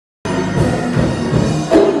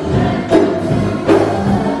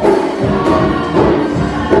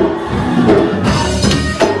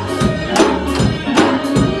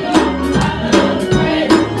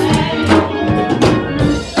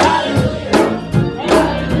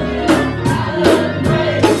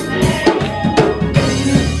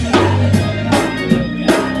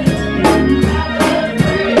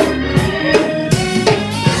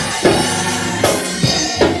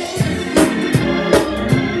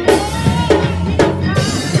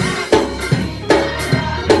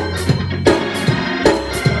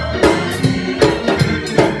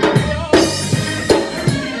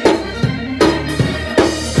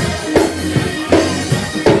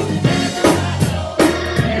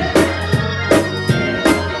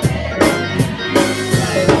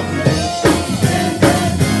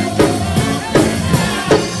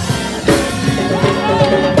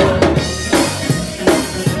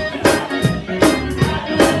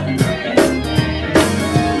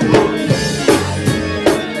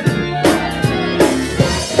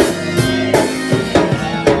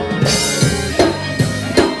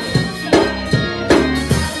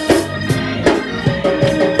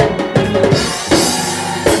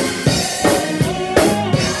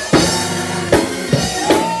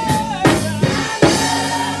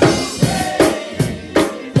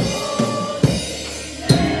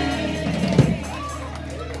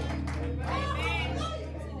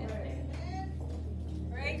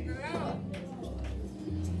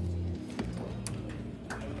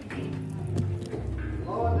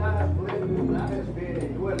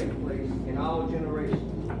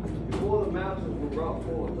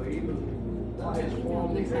has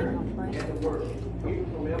formed the earth and the world, even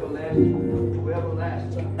from everlasting to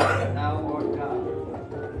everlasting. Thou art God.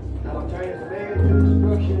 Thou turnest man to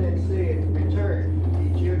destruction and said, Return, ye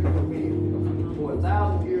children of men. For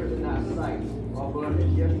 1,000 years in thy sight are but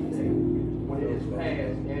as yesterday, when it is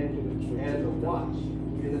past, and as a watch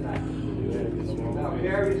in the night. Thou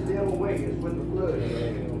carriest them away as with the flood.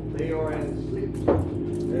 They are as asleep.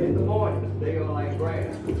 In the morning, they are like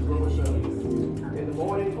grass which groweth up. In the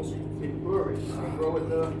morning, it flourishes and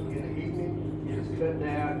groweth up. In the evening, it is cut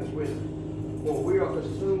down and withers. For we are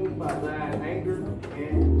consumed by thine anger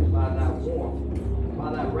and by thy warmth,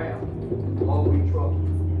 by thy wrath, all we trouble.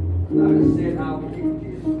 Thou hast set our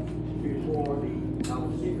iniquities before thee, our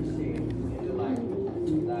secret sins in the light.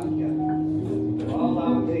 Thou hast. All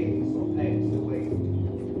our days are passed away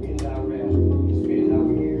in thy wrath. We spend our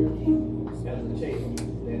years as a chain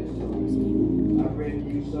that is loose. I read to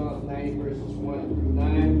you Psalms 90 verses 1 through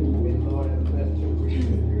 9. May the Lord have blessed you to read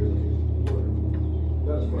and hear this word.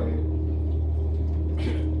 Let's pray.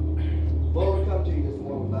 Lord, we come to you this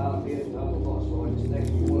morning with our heads and our hearts, Lord. Just thank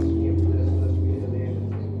you once again for blessing us to be in the land of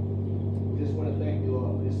the living. We just want to thank you,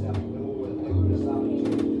 Lord, for this afternoon. We want to thank you for this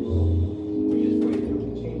opportunity, Lord. We just pray that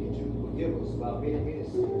you'll continue to forgive us about many, many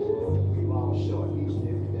sins, Lord. We fall short each and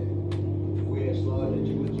every day. We ask, Lord, that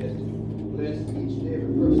you would just bless each and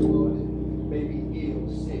every person, Lord, that may be ill,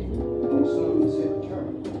 sick, or some is in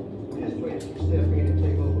terminal. We just pray that you step in and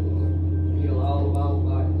take over, Lord. Heal all of our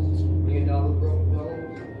bodies, mend all the broken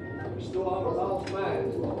bones, restore all the lost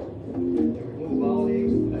minds, Lord, and remove all the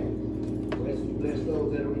aches and pain. Bless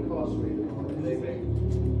those that are incarcerated, Lord, and they may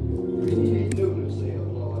renew themselves,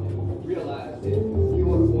 Lord, and realize that you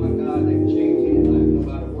are the one God that can change any life, no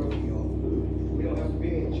matter where we are. We don't have to be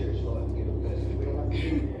in church, Lord, to get a blessing. We don't have to be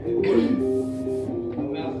in worship. No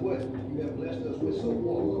matter what you have blessed us with so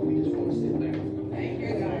far, Lord, we just want to say thank you. Thank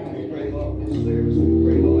you, God. We pray, Lord, for this service. We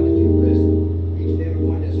pray, Lord, that you bless each and every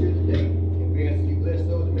one that's here today. And we ask that you bless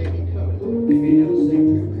those that may be coming, Lord. They may have a safe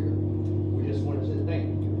trip here. We just want to say thank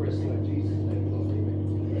you. We pray, Son of Jesus' name, Lord.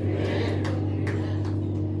 Amen.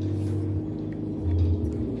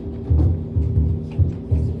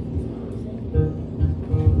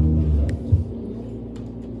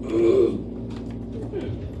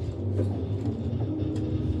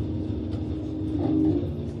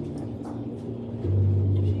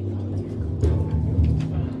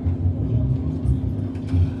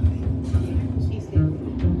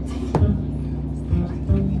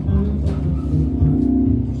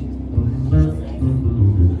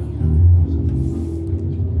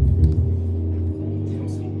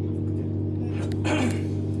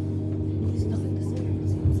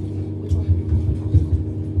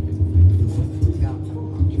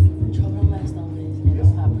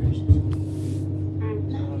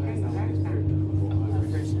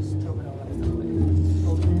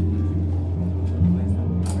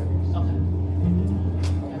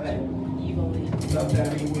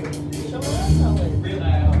 Sometimes you will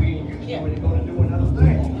realize when you're going to do another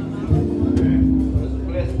thing. It's a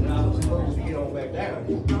blessing that I was supposed to get on back down.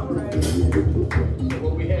 So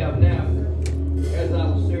what we have now, as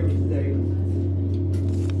our service today,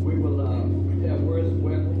 we will have words of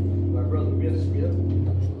welcome by Brother Bill Smith.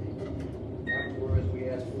 Afterwards, we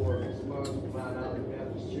ask for a response from Mount Olive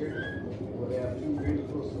Baptist Church. We'll have two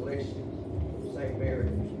beautiful selections from St. Mary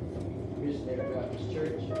Missionary Baptist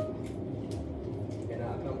Church.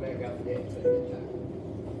 I'll come back after that.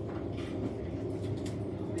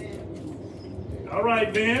 All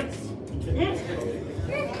right, Vince.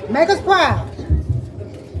 Make us proud.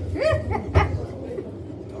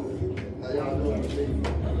 How y'all doing today?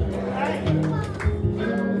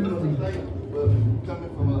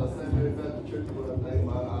 Coming from St. Mary Baptist Church, I thank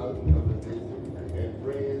my and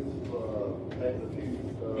friends for having a few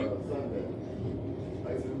Sunday.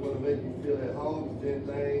 Like I said, we want to make you feel at home. Is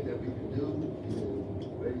there anything that we can do?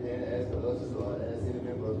 Raise your hand, ask us or ask any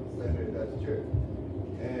member of St. Mary Baptist Church.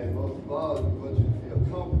 And most of all, we want you to feel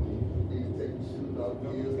comfortable. You need to take your shoes off,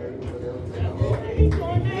 heels, or whatever.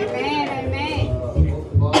 Amen, amen.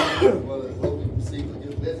 Most of all, we want to hope you receive a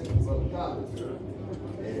good blessing from the college.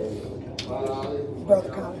 And Brother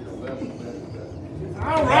Collins.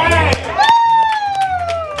 All right.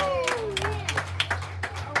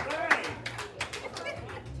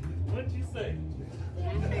 What'd you say?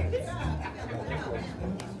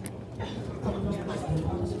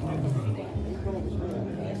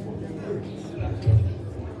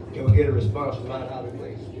 Can we get a response from Mount Olive,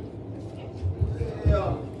 please?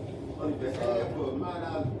 Yeah. For Mount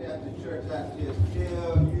Olive Baptist Church, I just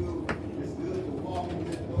tell you, it's good to walk in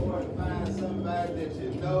this door and find somebody that you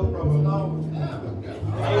know from a long time ago.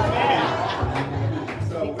 Amen.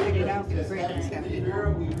 So we just happy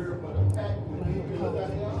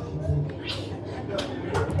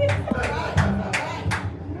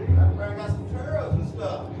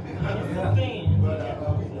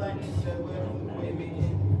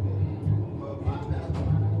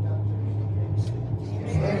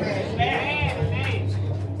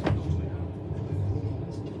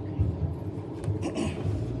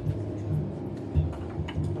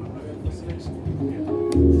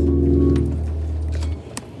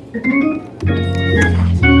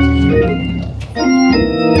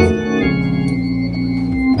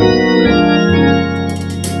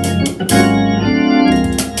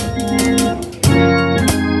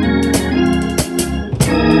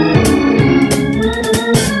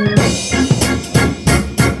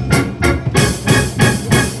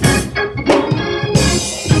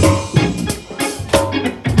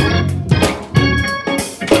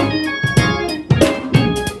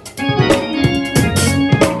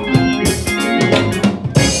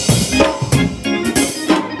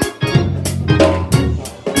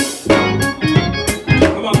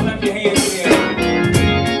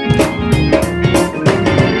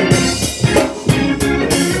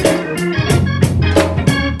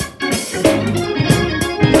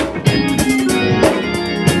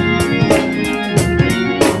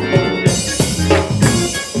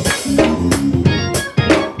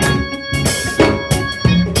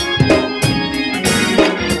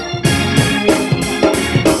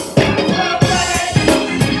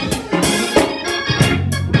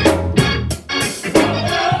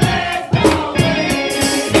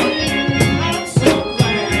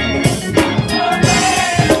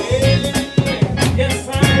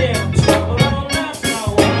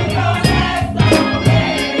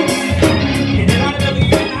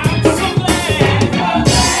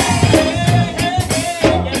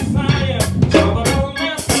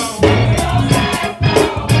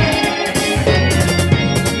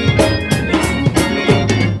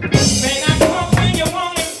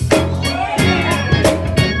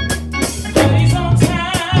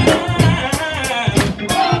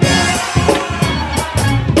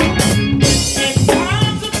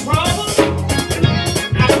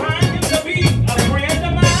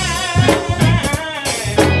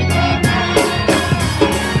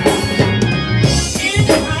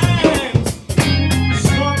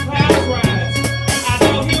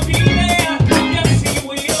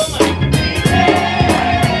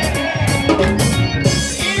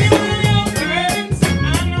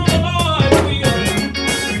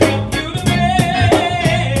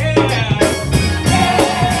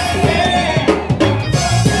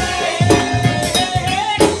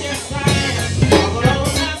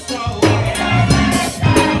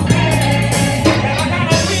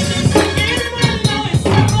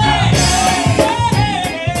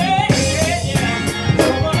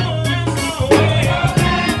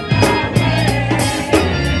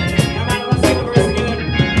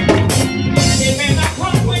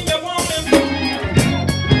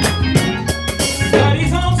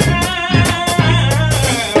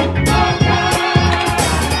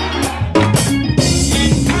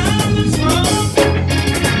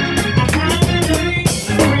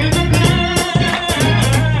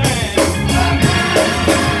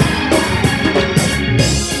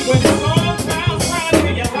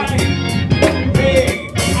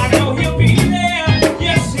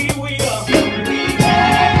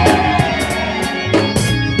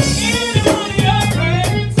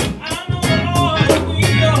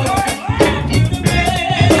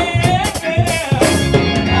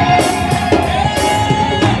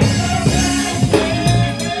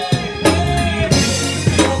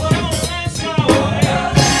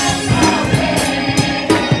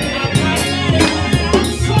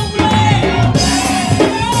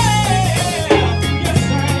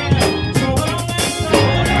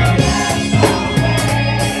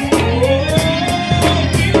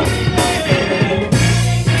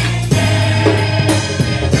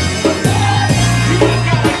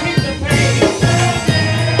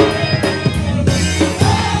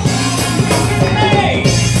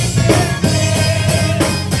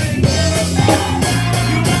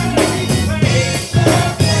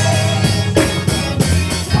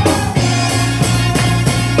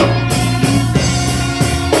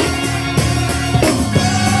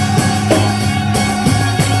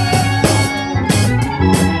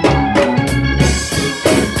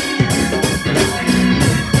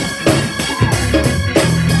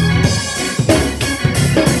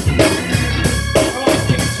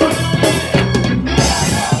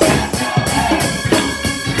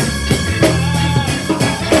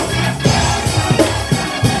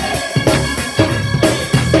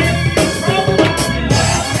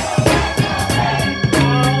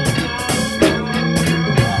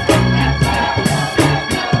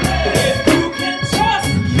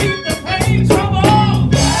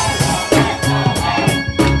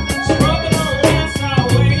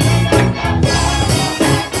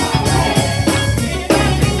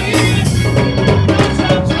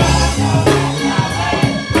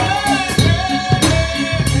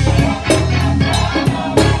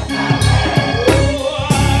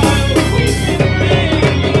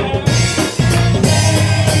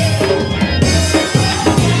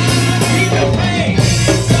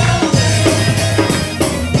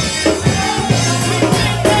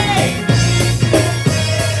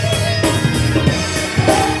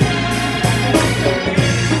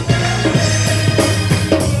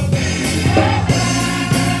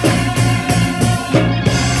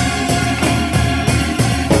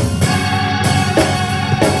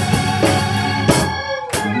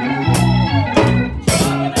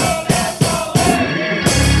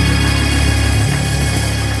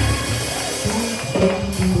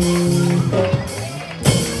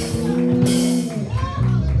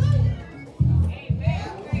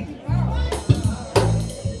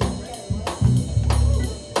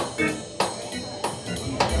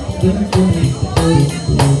When you're lonely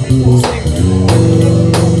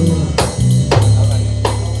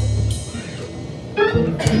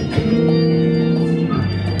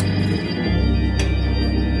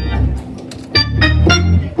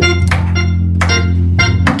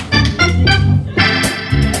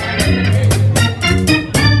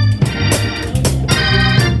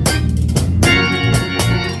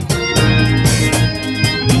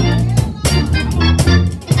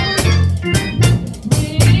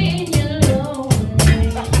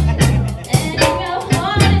and your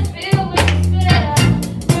heart is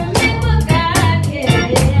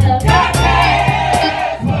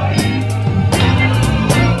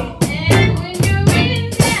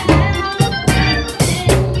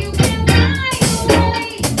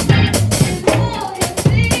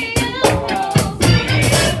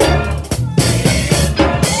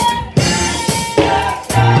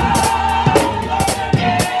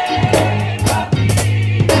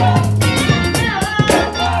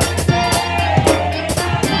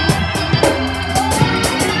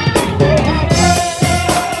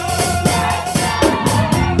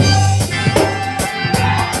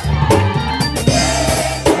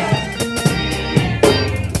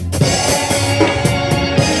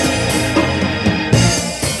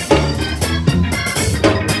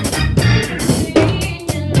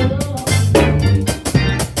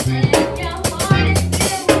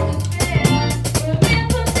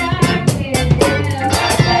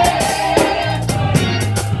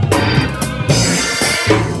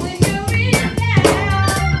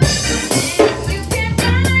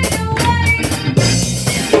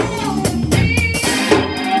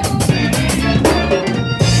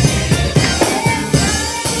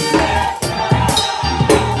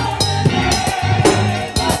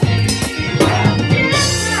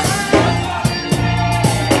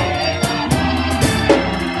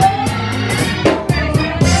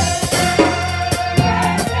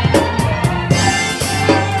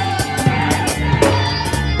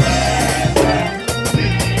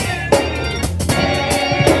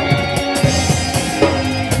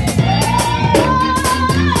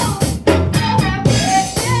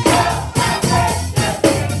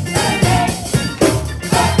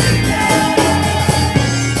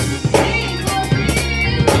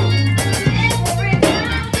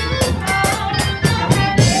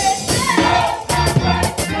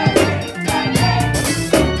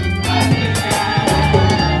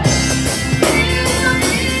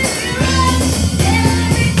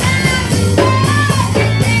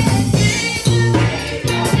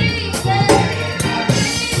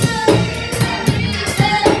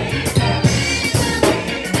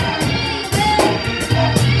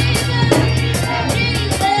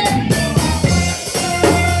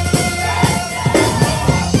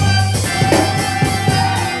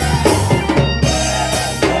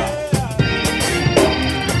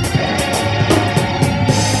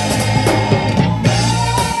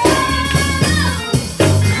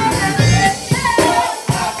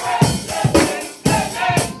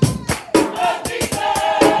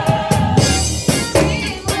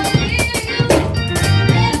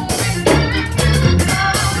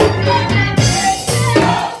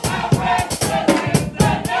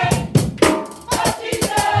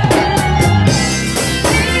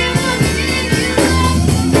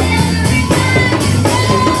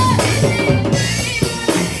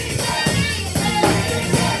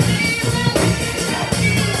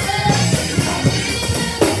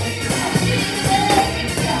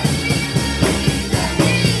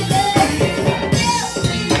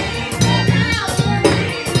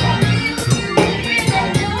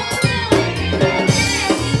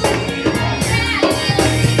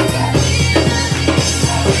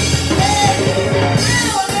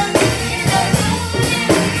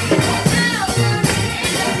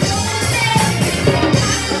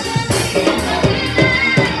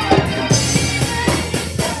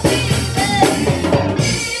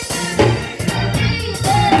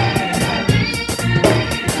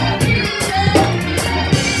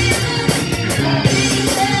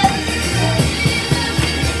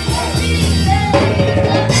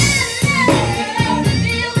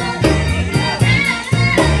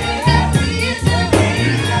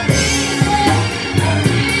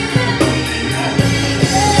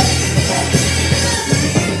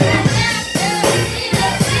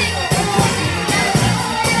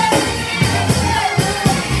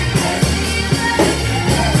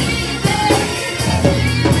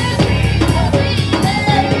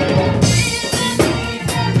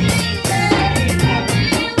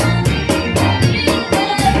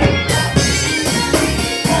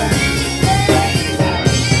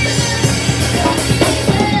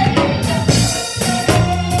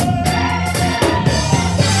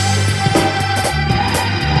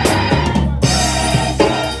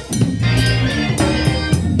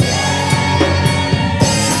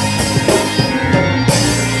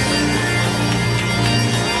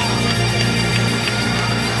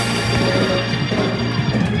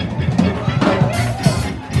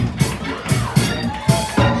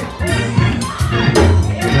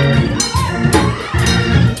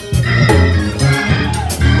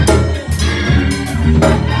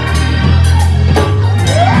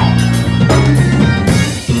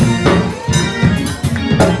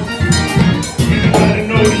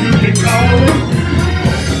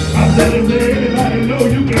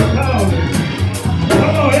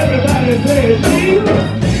Come on, everybody say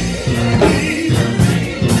Jesus.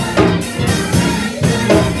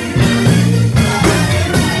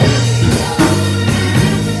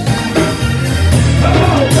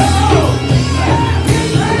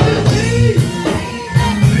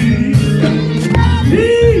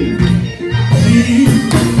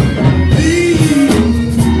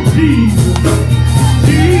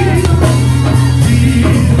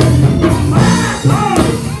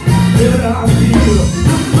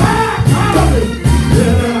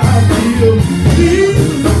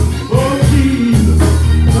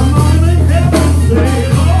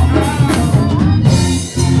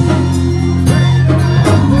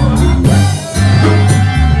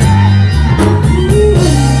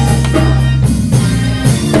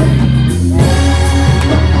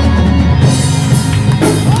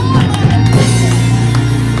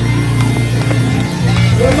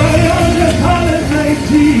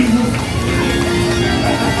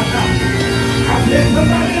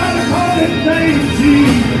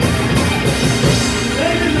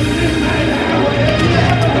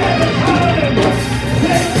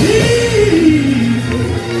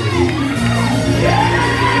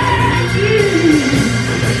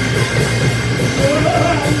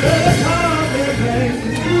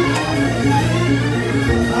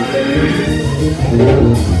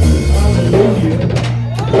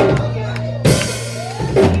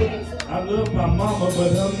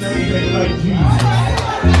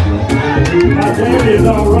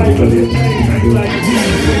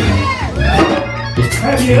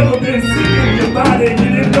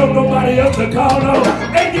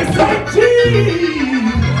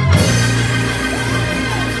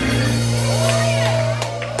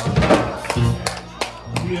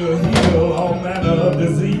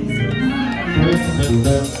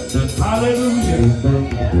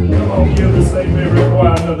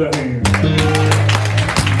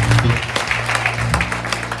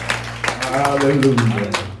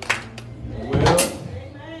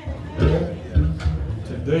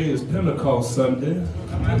 Sunday,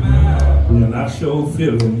 and I sure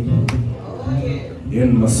feel it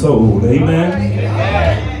in my soul.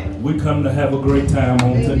 Amen. We come to have a great time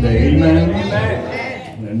on today. Amen.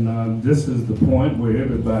 And this is the point where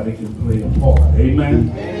everybody can play a part.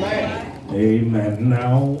 Amen. Amen.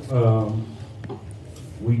 Now,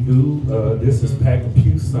 we do, this is A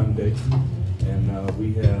Pew Sunday, and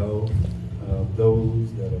we have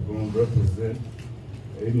those that are going to represent,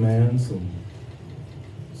 amen, some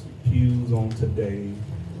pews on today.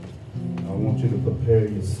 I want you to prepare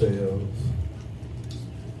yourselves,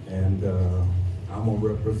 and I'm going to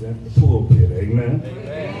represent the pulpit. Amen.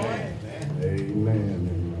 Amen.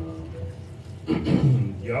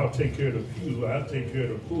 And y'all take care of the pew, I'll take care of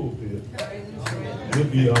the pulpit. We'll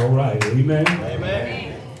be all right. Amen.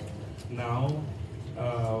 Now,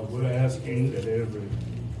 we're asking that every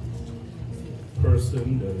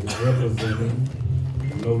person that is representing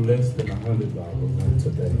no less than $100 on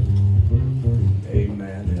today.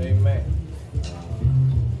 Amen. Amen.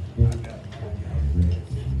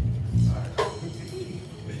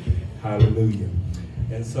 Hallelujah.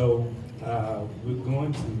 And so we're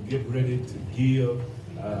going to get ready to give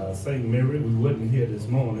St. Mary. We wasn't here this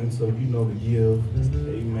morning, so you know to give,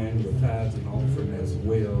 amen, your tithes and offering as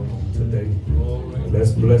well today.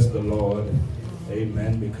 Let's bless the Lord.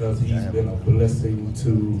 Amen, because he's been a blessing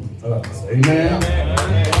to us. Amen.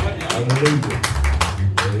 Hallelujah.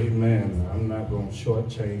 Amen. I'm not going to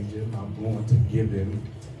shortchange him. I'm going to give him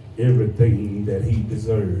everything that he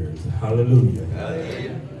deserves. Hallelujah.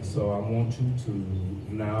 So I want you to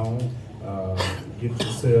now get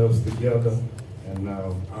yourselves together, and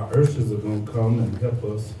our ushers are going to come and help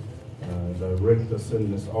us, direct us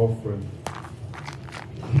in this offering.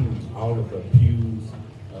 All of the pews,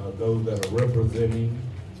 those that are representing,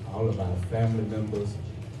 all of our family members,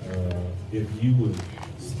 if you would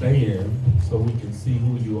stand so we can see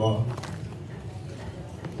who you are,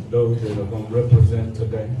 those that are going to represent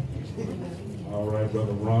today. All right,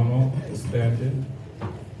 Brother Ronald is standing,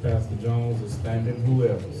 Pastor Jones is standing, who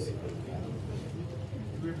else?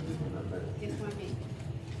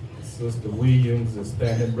 Sister Williams is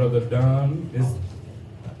standing, Brother Don is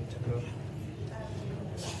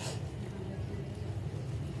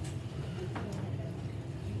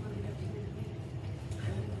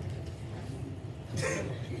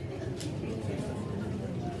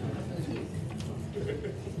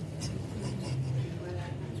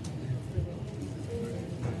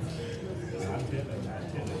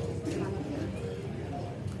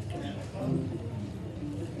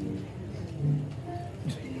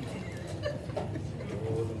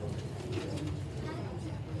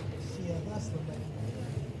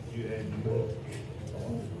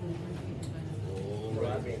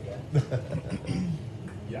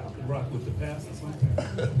Y'all can rock with the pastor sometimes.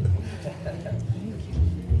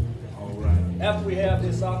 All right. After we have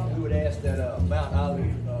this offering, we would ask that Mount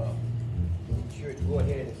Olive Church go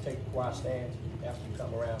ahead and take the choir stand after you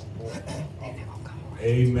come around.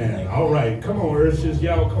 Amen. All right. Come on, Urshus.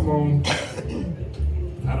 Y'all come on.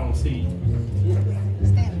 I don't see you. Yeah,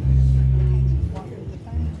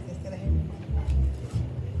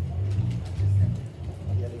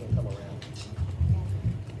 they can come around.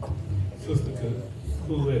 Sister,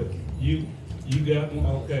 who else? You got one?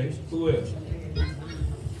 Okay. Who else?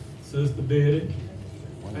 Sister Betty.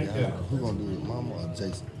 Thank you. Who gonna do it, Mama or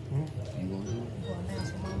Jason? You gonna do it?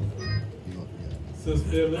 You gonna, yeah. Sister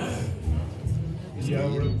Phyllis.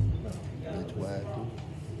 Y'all ready? That's why I do.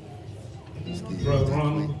 Brother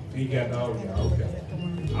Ronald, he got all of y'all. Okay.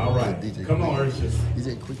 All right. Come on, Urshus.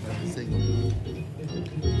 DJ Quick, I say gonna do it.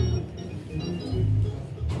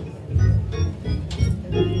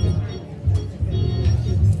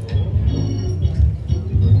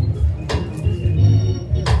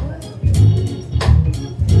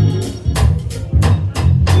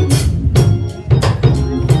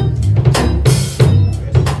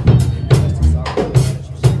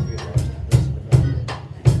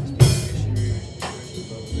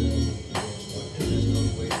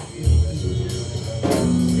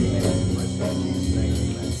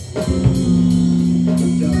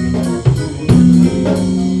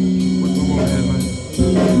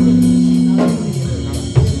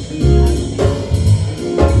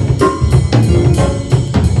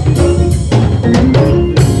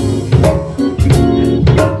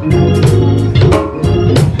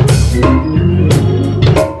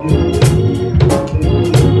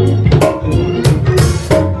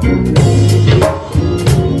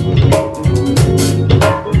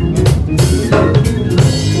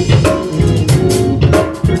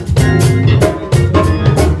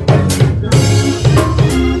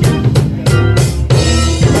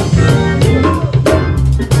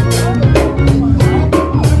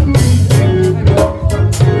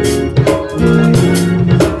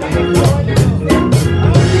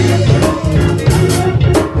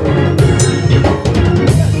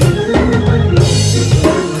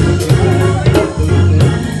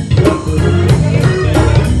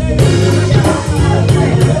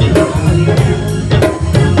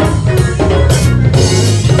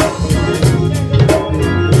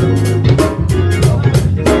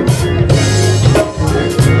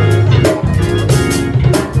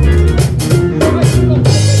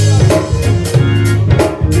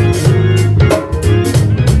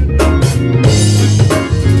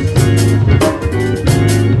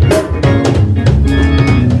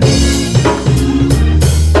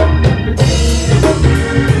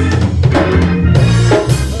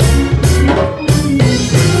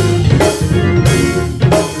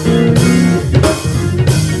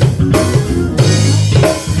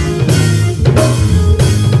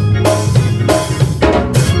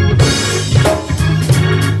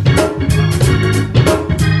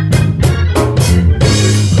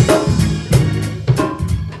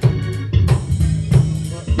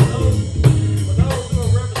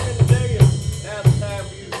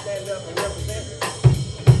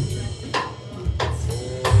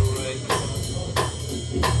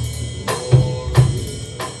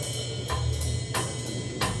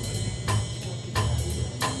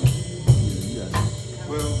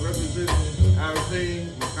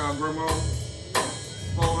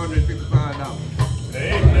 $455.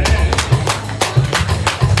 Amen.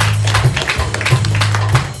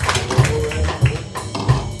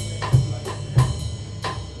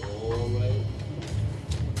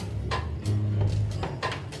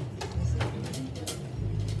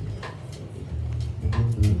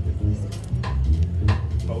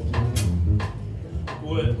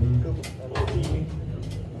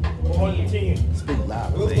 Speak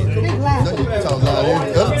loud. Speak loud. No, you can talk loud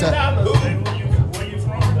every other time. Where you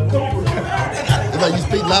from? It's like you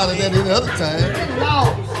speak louder than any other time.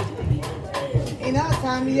 Loud. Any other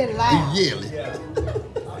time you get loud. You yell it.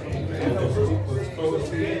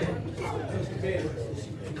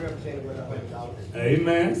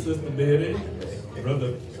 Amen, Sister Betty.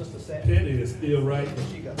 Brother Petty is still right.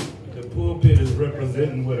 The pulpit is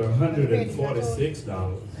representing with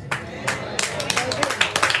 $146.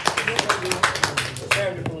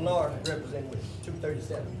 Saturday from North representing with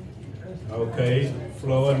 237. Okay,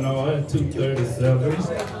 Florida, 237.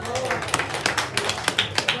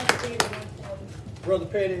 Brother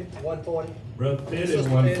Petty, 140. Brother Petty,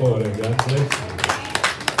 140. God bless you.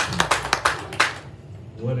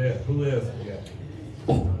 What else? Who else we got?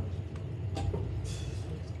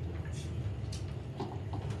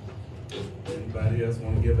 Anybody else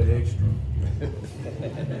want to give an extra?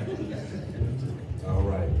 All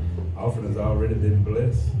right. Offering has already been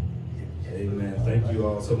blessed. Amen. Thank you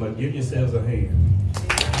all so much. Give yourselves a hand.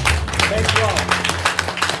 Thank you all.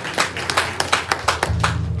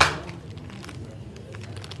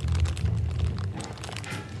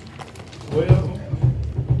 Well,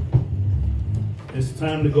 it's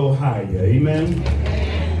time to go higher. Amen.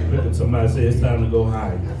 Look at somebody say it's time to go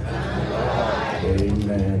higher.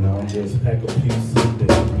 Amen. I'll just pack a few Sunday.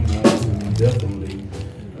 We want to definitely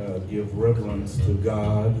give reverence to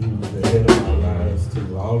God, who's the head of our lives,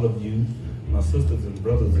 to all of you, my sisters and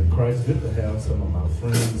brothers in Christ. Good to have some of my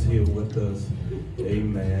friends here with us.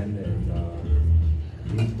 Amen.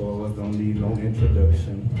 And these boys don't need no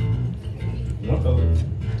introduction. One of them.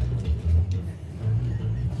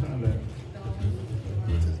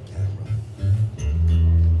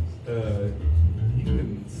 You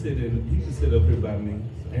can sit up here by me.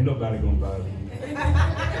 Ain't nobody gonna bother you.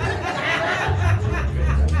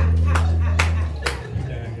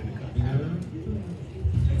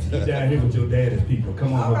 You down here with your daddy's people.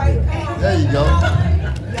 Come on up here. There you go.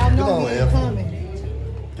 Y'all know Come on, we F. coming.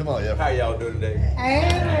 Come on, F. How y'all doing today?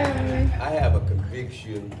 Hey. I have a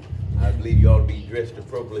conviction. I believe you ought to be dressed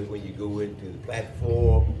appropriately when you go into the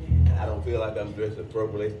platform. And I don't feel like I'm dressed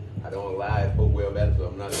appropriately. I don't lie at Hopewell about it, so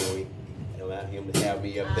I'm not going to allow him to have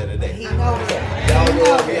me up there today. He knows it. Y'all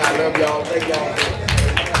know me. I love y'all. Thank y'all.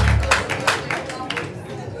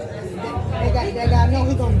 They got to know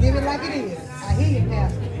he's going to give it like it is. I hear you,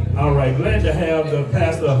 Pastor. All right, glad to have the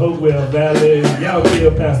pastor of Hopewell Valley. Y'all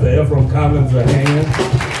give Pastor Ephraim Collins a hand.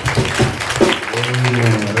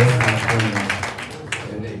 Amen. That's my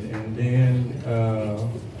friend. And then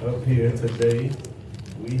up here today,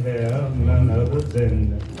 we have none other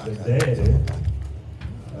than the daddy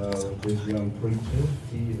of this young preacher.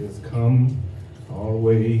 He has come all the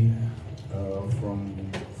way from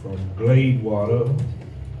Gladewater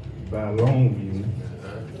by Longview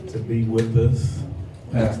to be with us.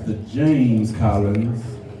 Pastor James Collins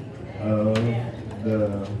of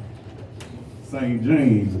the St.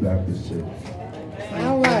 James Baptist Church.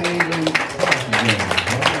 All right.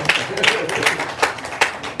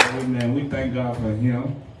 Amen. We thank God for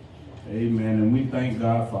him. Amen. And we thank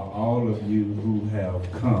God for all of you who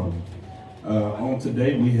have come. On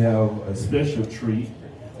today, we have a special treat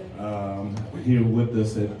here with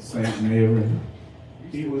us at St. Mary.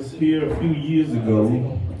 He was here a few years ago,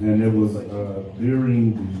 and it was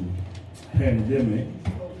during the pandemic.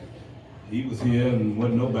 He was here, and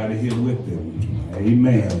wasn't nobody here with him.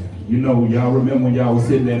 Amen. You know, y'all remember when y'all was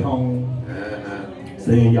sitting at home,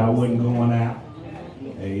 saying y'all wasn't going out?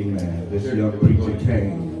 Amen. This young preacher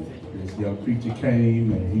came. This young preacher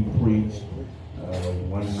came, and he preached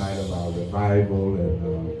one night about revival, and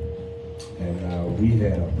we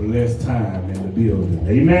had a blessed time in the building.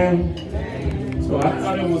 Amen. So I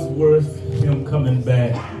thought it was worth him coming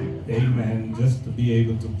back, amen, just to be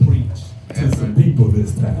able to preach to some people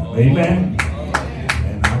this time. Amen.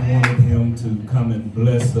 And I wanted him to come and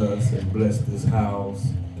bless us and bless this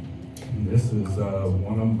house. And this is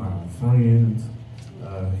one of my friends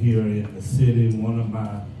here in the city, one of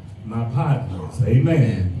my partners.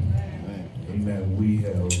 Amen. Amen. We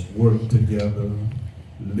have worked together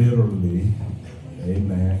literally.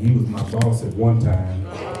 Amen. He was my boss at one time.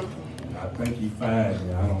 I think he fired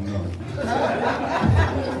me. I don't know.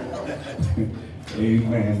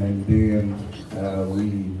 Amen. And then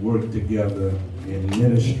we worked together in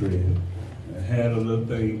ministry. Had a little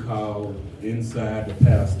thing called Inside the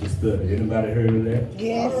Pastor Study. Anybody heard of that?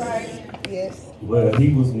 Yes. Right. Yes. Well,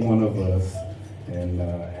 he was one of us, and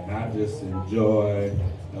I just enjoy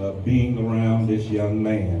being around this young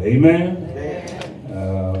man. Amen.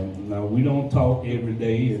 Now we don't talk every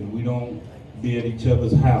day, and we don't be at each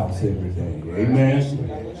other's house every day. Amen.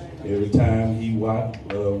 Every time he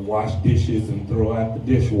wash dishes and throw out the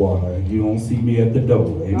dishwater, you don't see me at the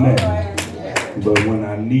door. Amen. But when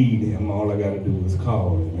I need him, all I got to do is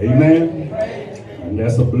call him. Amen. And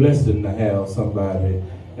that's a blessing to have somebody,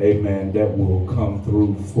 amen, that will come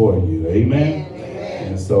through for you. Amen.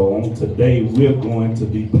 And so on today, we're going to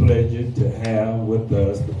be pleasured to have with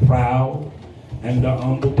us the proud and the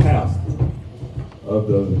humble pastor of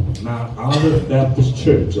the Mount Olive Baptist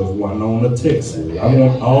Church of Winona, Texas. I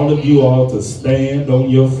want all of you all to stand on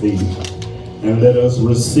your feet and let us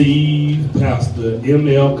receive Pastor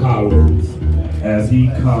M.L. Collins as he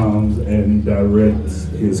comes and directs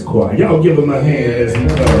his choir. Y'all give him a hand as he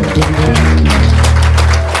comes.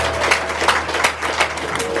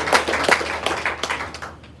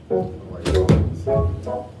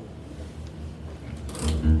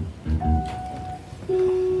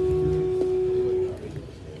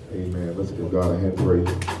 Amen. Let's go. give God a hand praise.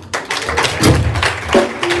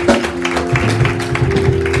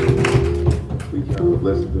 We count the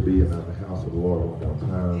blessing to be in the house of the Lord one more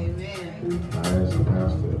time. Amen. I asked the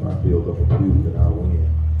pastor if I filled up a pew that I win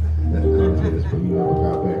that contest, but he never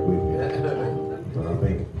got back with me. But I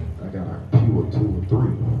think I got a pew or 2 or 3.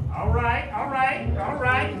 All right.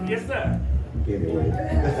 Yes, sir. Anyway.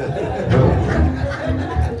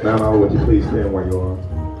 Mount Olive, would you please stand where you are?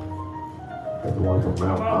 That's the one from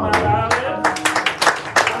Mount Come on, Olive. Mount Olive.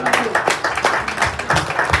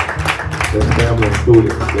 That's family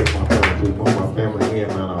included. That's my family too. Both my family and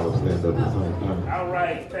Mount Olive stand up at the same time. All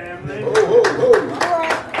right, family.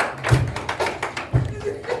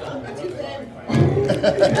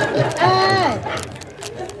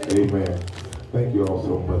 Amen. Thank you all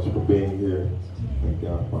so much for being here. Thank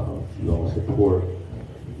God for your support.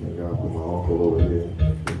 Thank God for my uncle over here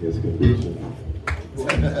in his condition.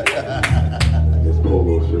 His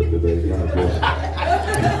polo shirt today. God bless you.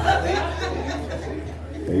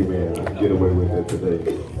 Amen. I can get away with that today.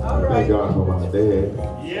 Thank God for my dad.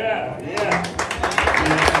 Yeah.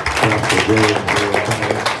 Pastor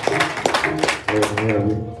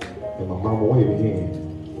James, and my mama waving hand.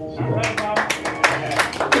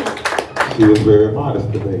 She was very modest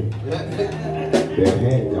today. That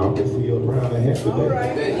hat, y'all can see around the hat today.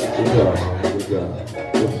 Good job, mama. Good job.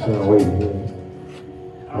 Just trying to wave here.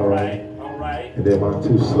 All right. And then my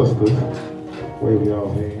 2 sisters, wave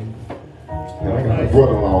y'all's hand. And I got a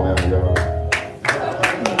brother-in-law now, y'all.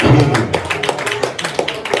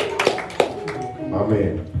 My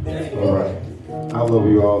man. All right. I love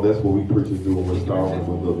you all. That's what we preachers do when we're starving.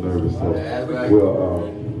 We're a little nervous. So, well,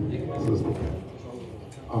 sister.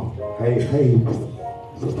 Oh, hey,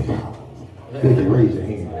 Sister Paula. Baby, raise your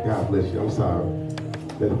hand. God bless you. I'm sorry.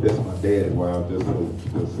 That's my dad. Wow, just a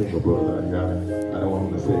single brother. I don't want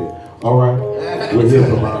him to say it. All right. We'll hear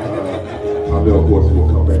from our middle course. We'll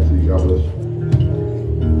come back to you. God bless you.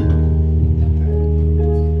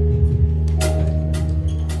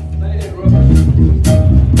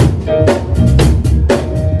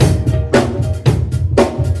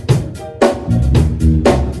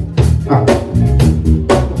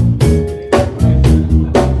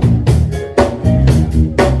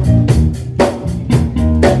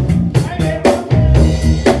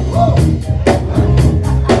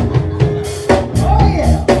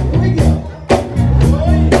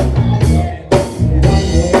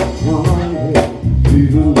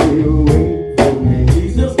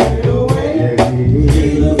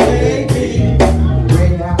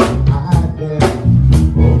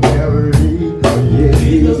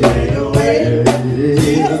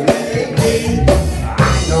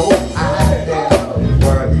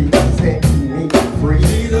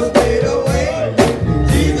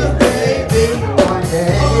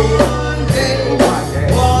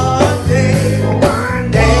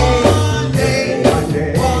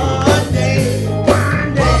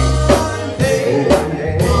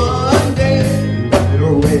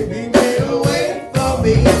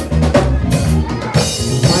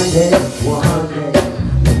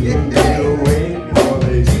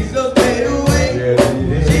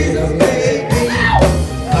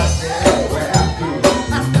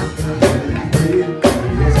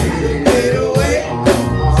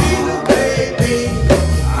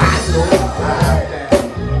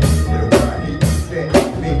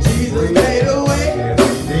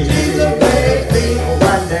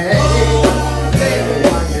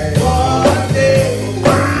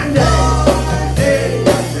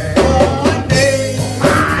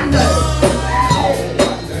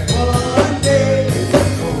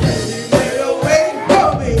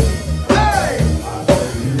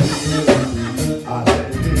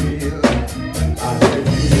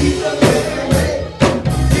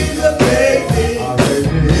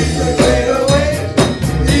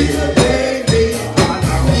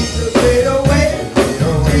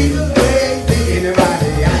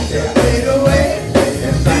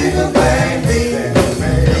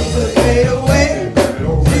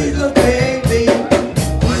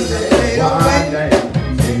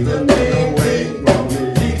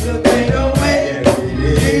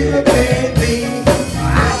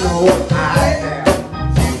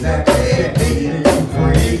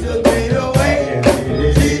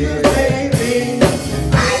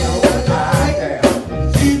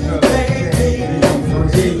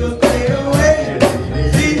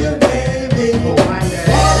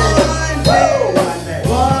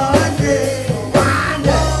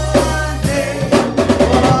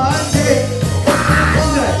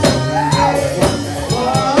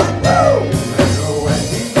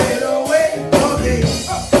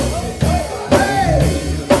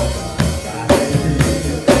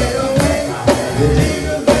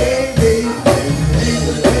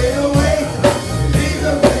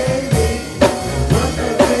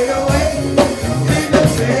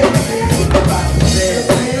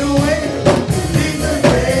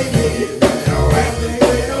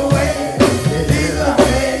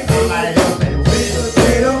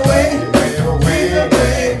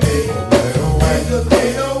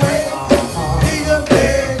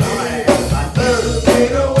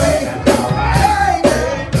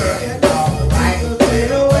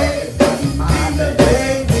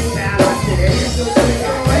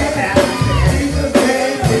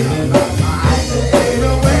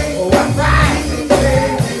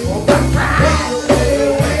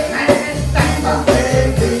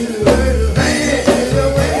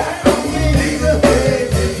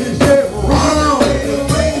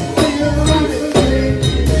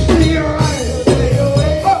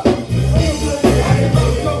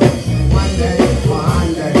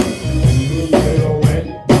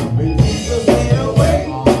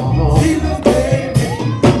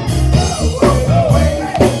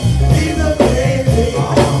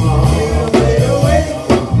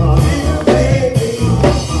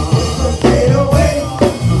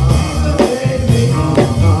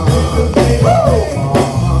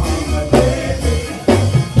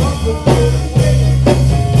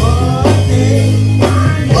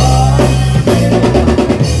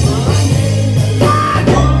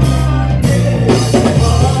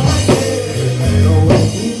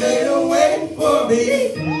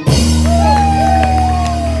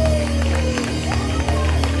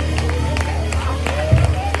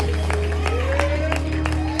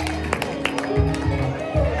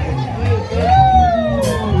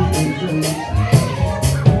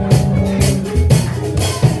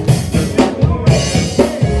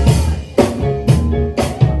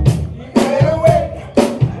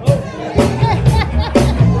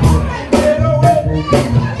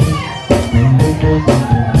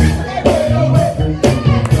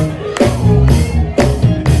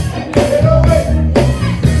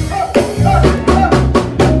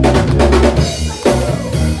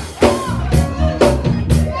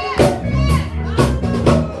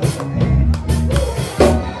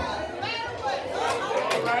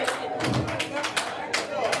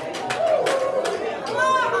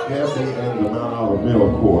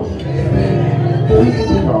 We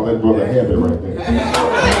call that brother habit right there.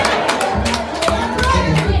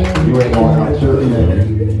 You ain't gonna have church now.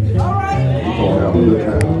 You gonna have a good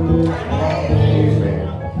time. Amen.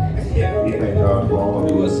 We thank God for all of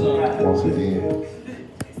you once again.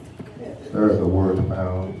 There is a word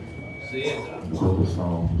found in the book of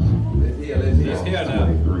Psalms. Let's hear now.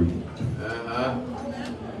 23.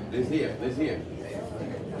 Let's hear.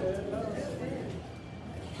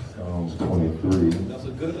 Psalms 23. That's a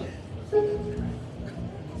good one.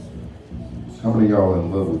 How many of y'all in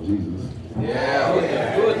love with Jesus? Yeah.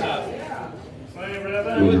 Good enough.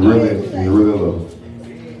 We really love him. Good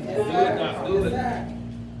enough. Good enough.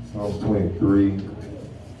 Psalms 23,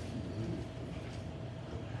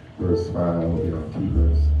 verse 5. We got 2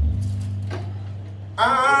 verses.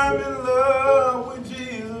 I'm in love with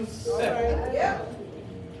Jesus,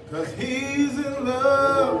 'cause he's in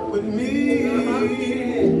love with me.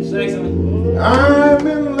 I'm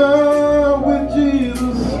in love with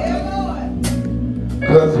Jesus,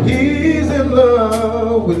 'cause he's in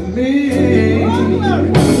love with me.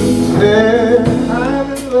 Said I'm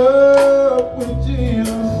in love with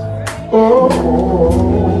Jesus. Oh,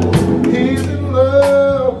 he's in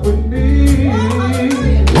love with me.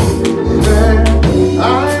 Said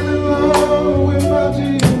I'm in love with my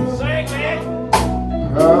Jesus.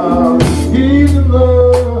 He's in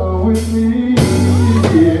love with me.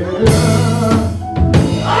 Yeah.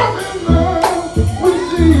 I'm in love with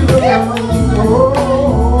Jesus. Oh,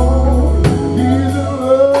 he's in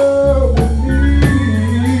love with me.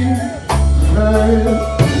 Said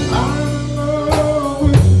I'm in love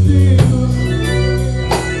with Jesus.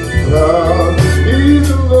 He's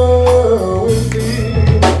in love with me.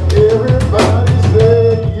 Everybody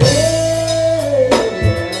say yeah.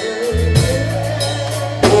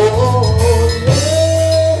 Oh yeah.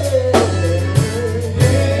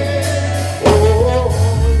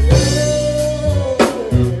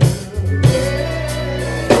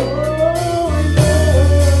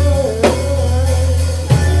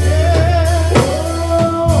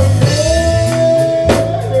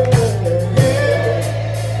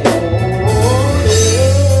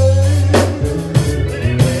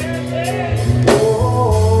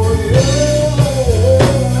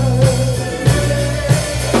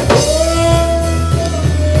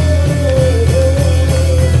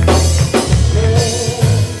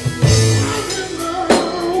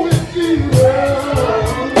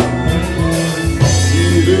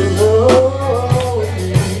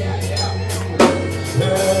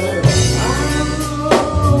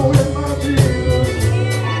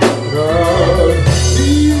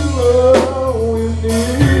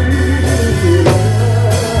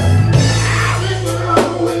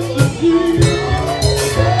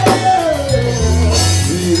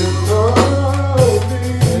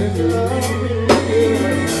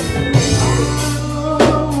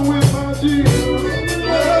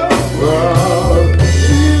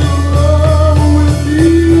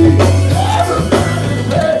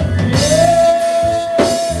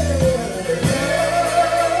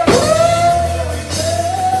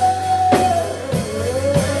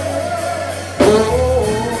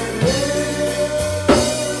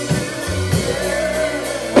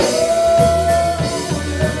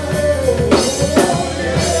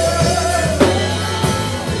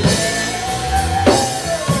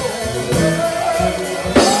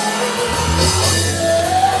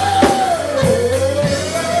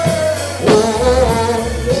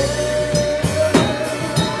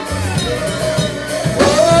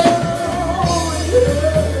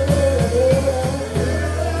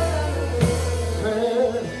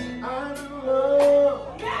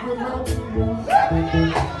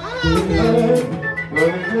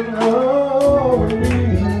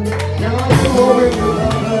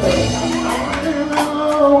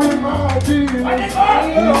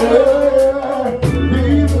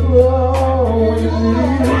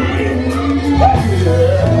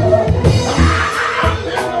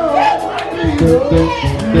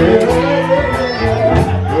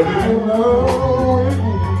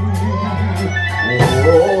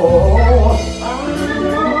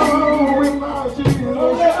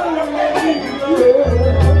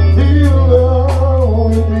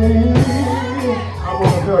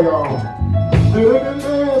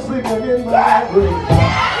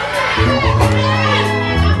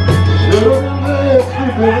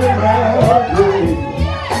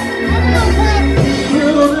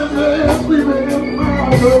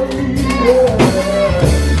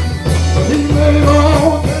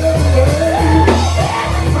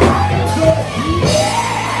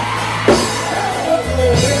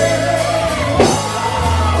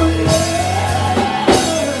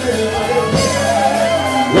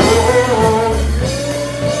 Oh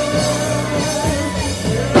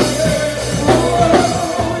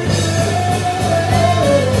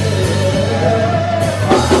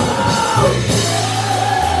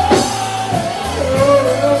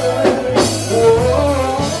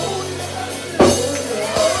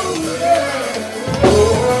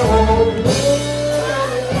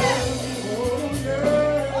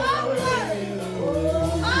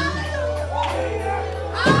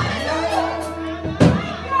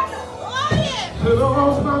Should have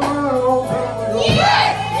lost my mind a long time ago.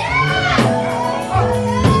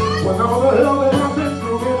 When all the hell that I've been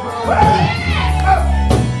through in my life.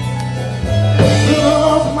 Should have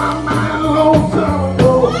lost my mind a long time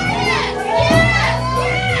ago.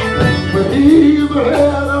 But he's the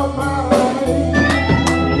head of my life.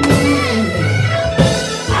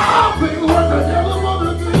 All things work together for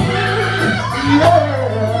the good. Yeah.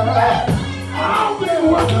 All things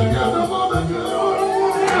work together for the good.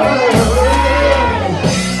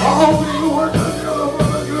 All things work together for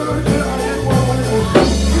the good.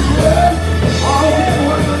 Yeah. All things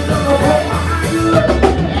work together for my good.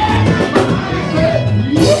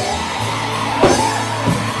 Yeah.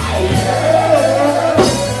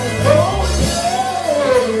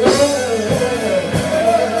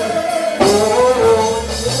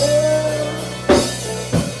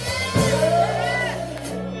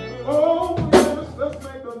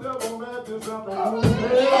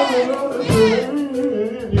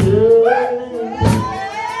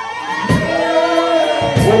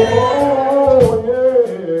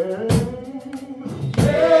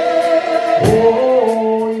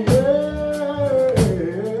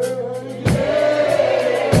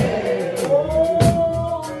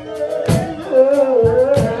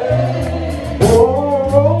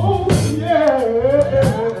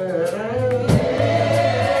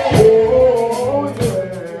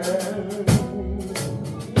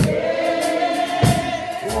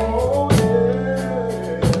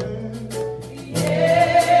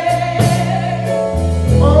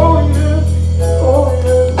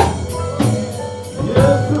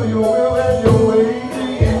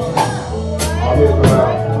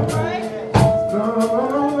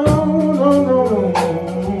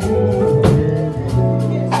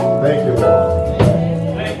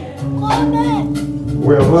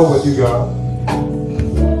 We're in love with you, God,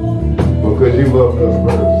 because you loved us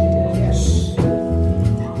first.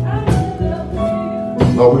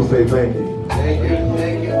 Lord, we say thank you. Thank you,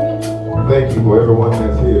 thank you. Thank you for everyone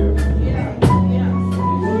that's here.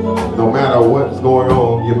 No matter what's going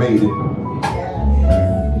on, you made it.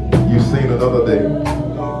 You've seen another day.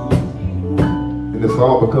 And it's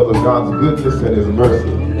all because of God's goodness and His mercy.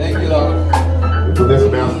 Thank you, Lord. And for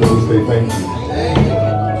this, Master, we say thank you. Thank you.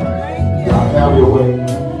 God, have your way.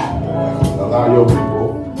 Allow your people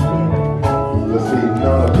to see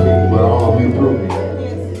none of me, but all of you through me.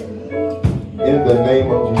 In the name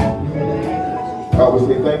of Jesus. God, we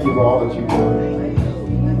say thank you for all that you've done.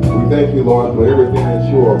 We thank you, Lord, for everything that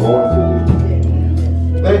you are going to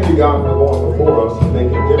do. Thank you, God, for going before us and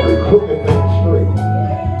making every crooked thing straight.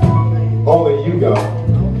 Only you, God,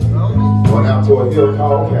 went out to a hill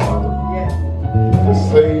called Calvary to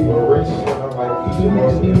save a rich sinner like each of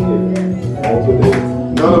us in here on today.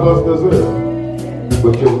 None of us deserve,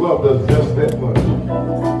 but you loved us just that much.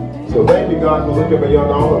 So thank you, God, for looking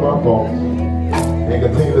beyond all of our faults and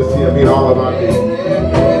continue to see and meet all of our needs.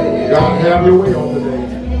 God, have your way on today.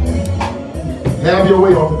 Have your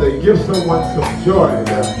way on today. Give someone some joy.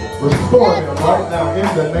 Restore them right now in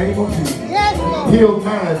the name of Jesus. Heal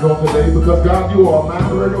minds on today because, God, you are a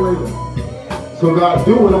mind regulator. So, God,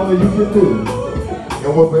 do what only you can do. And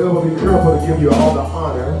we'll forever be careful to give you all the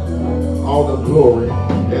honor, all the glory,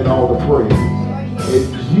 and all the praise. In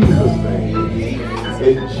Jesus' name.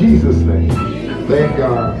 In Jesus' name. Thank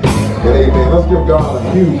God. And amen. Let's give God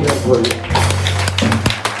a huge hand praise.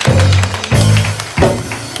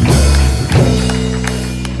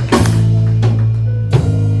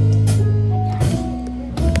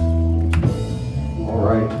 All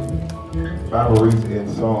right. Bible reads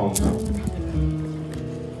in Psalms, the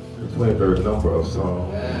 23rd number of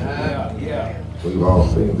Psalms. We've all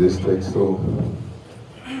seen this text, so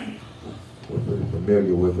we're pretty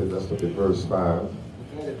familiar with it. Let's look at verse 5.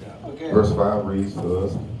 Verse 5 reads to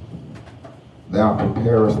us, Thou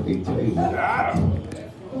preparest a table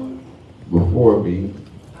before me,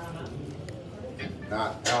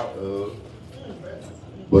 not out of,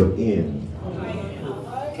 but in.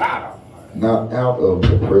 Not out of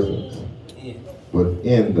the presence, but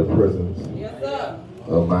in the presence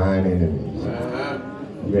of mine enemies.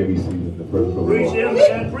 You may be seated in the presence of the Lord. Preach him,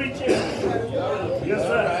 man, preach him. Yes,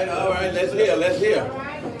 sir. All right, let's hear, let's hear.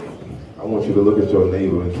 I want you to look at your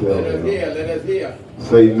neighbor and tell Let us them. hear, let us hear.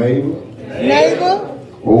 Say, neighbor. Neighbor.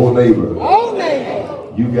 Oh, neighbor. Oh,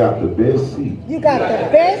 neighbor. You got the best seat You got the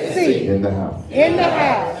best seat in the house. in the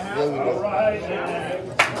house. All right.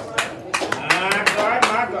 My God,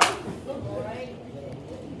 my God.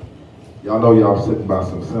 Y'all know y'all sitting by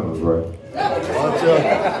some sinners, right?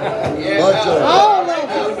 Yeah. All of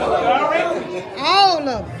them. All of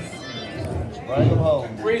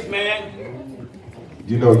them. Preach, man.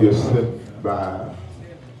 You know you're sitting by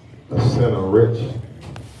a sinner rich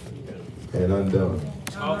and undone.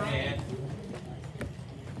 Oh, man.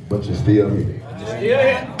 But you're still here. Still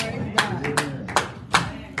here.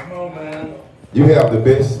 Come on, man. You have the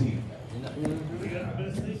best seat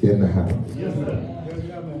in the house. Yes, sir.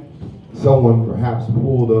 Someone perhaps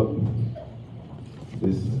pulled up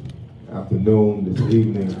this afternoon, this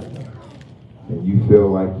evening, and you feel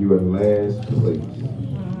like you're in last place.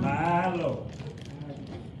 My Lord.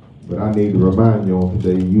 But I need to remind you on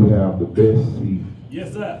today, you have the best seat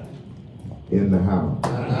Yes, sir. in the house.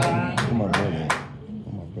 Come on, brother.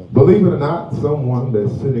 Believe it or not, someone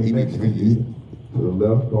that's sitting next to you, to the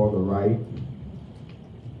left or the right,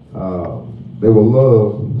 they were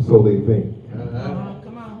loved, so they think,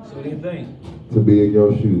 Come on. So what do you think? to be in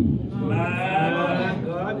your shoes. My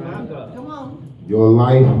God. My God. Come on. Your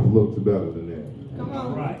life looks better than that. Come All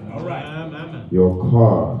on. right. All right. Your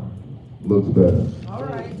car looks better. All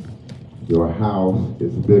right. Your house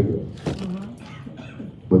is bigger.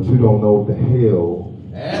 But you don't know the hell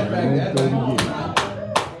That's right. That's right.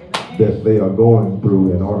 that they are going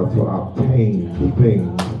through in order to obtain the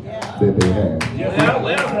things that they have. Yes, sir.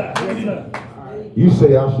 Yes, sir. Yes, sir. You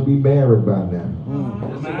say I should be married by now.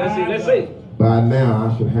 Let's see. By now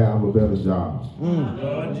I should have a better job.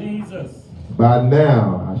 Lord Jesus. By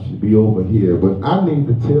now I should be over here. But I need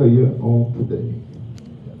to tell you on today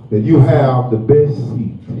that you have the best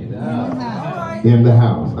seat in the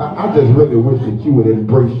house. I just really wish that you would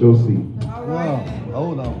embrace your seat. All right.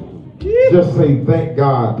 Hold on. Just say thank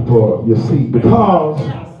God for your seat because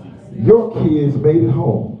your kids made it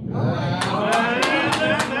home. Come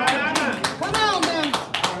on, man.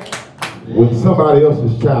 When somebody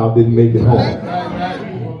else's child didn't make it home.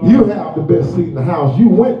 You have the best seat in the house. You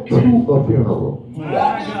went to a funeral, My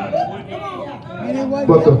God. And it wasn't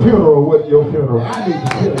but the your- funeral wasn't your funeral. I need to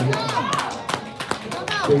tell you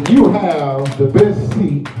that you have the best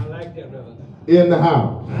seat I like that, brother. in the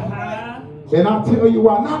house. And I'll tell you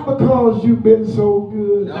why. Not because you've been so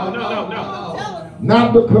good. No.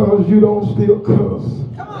 Not because you don't still cuss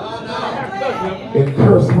and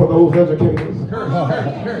curse for those educators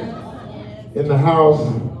in the house.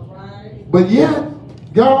 But yet,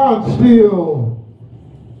 God still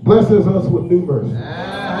blesses us with new mercy.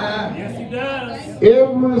 Yes, he does.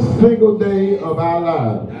 Every single day of our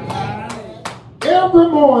lives. Every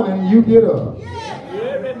morning you get up,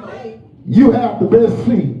 you have the best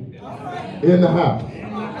seat in the house.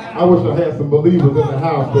 I wish I had some believers in the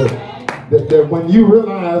house that when you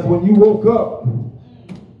realize when you woke up,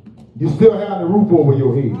 you still had the roof over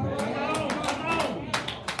your head.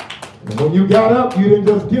 And when you got up, you didn't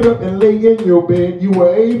just get up and lay in your bed. You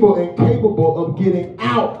were able and capable of getting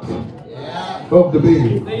out of the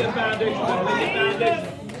bed. Lay your foundation. Lay your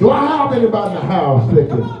foundation. Do I have anybody in the house that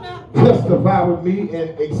can testify with me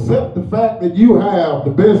and accept the fact that you have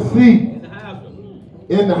the best seat In the house.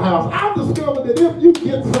 in the house? I've discovered that if you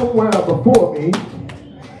get somewhere before me,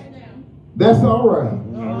 that's all right.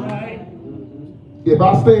 All right. If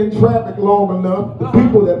I stay in traffic long enough, the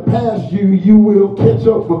people that pass you, you will catch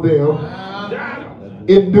up with them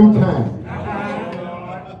in due time.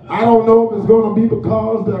 I don't know if it's going to be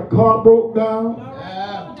because their car broke down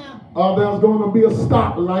or there's going to be a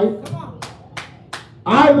stoplight.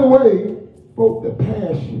 Either way, folk that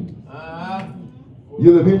pass you,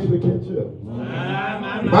 you'll eventually catch up.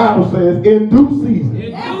 The Bible says in due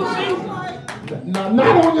season. Now,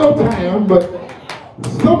 not on your time, but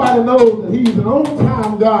somebody knows that he's an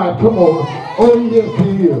on-time God. Come on. Oh, yes,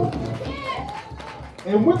 he is.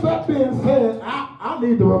 And with that being said, I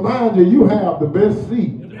need to remind you, you have the best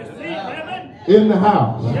seat in the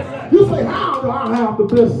house. You say, how do I have the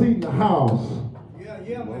best seat in the house?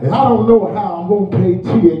 And I don't know how I'm going to pay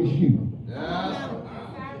THU.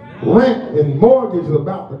 Rent and mortgage is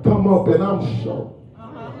about to come up and I'm short.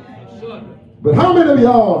 But how many of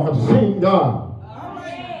y'all have seen God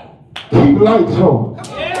keep lights on,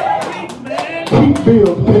 keep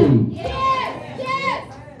bills paid?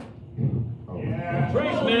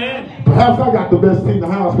 Preach, man. Perhaps I got the best seat in the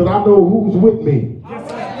house because I know who's with me.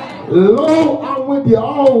 Lord, I'm with you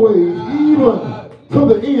always, even to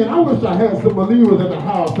the end. I wish I had some believers in the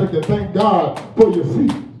house that can thank God for your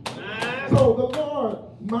seat. So the Lord,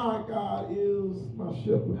 my God, is my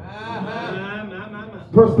shepherd.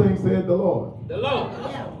 First thing said the Lord. The Lord.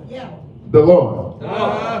 The Lord.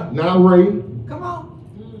 Not Ray, Come on.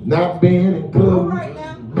 not Ben and All Cousin right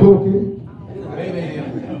now. Pookie.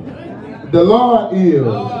 The Lord is.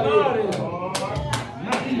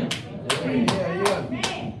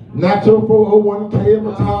 Not your 401k and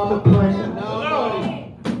retirement plan.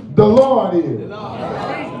 The Lord is.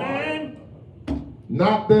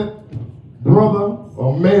 Not that brother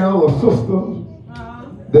or male or sister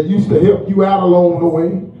that used to help you out along the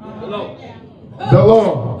way? The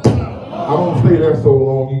Lord. I don't stay there so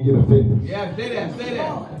long you get offended. Yeah, stay there, stay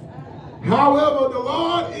there. However, the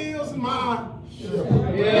Lord is my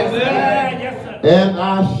shepherd. Yes, sir. Yes, sir. And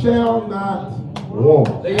I shall not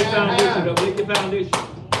want. Lay your foundation up, lay your foundation.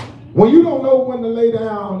 When you don't know when to lay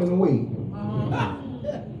down and wait.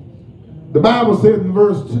 The Bible says in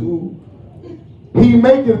verse 2, He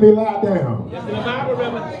maketh me lie down. That's in the Bible,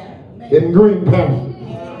 Reverend. In green pastures.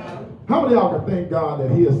 How many of y'all can thank God that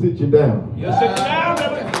He'll sit you down? You'll sit down,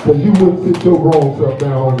 Reverend. Because you wouldn't sit your grown self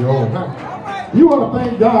down on your own. You want to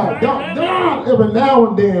thank God. God every now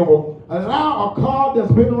and then will allow a car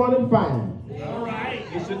that's been running fine. All right.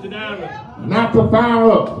 You sit down, Reverend. Not to fire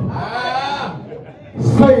up.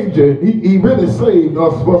 Saved you. He really saved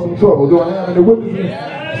us for some trouble. Do I have any witnesses?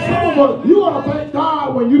 Some of us, you want to thank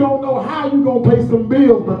God when you don't know how you're going to pay some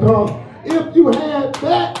bills, because if you had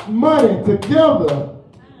that money together,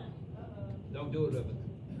 don't do it, Reverend.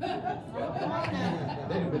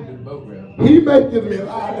 He maketh me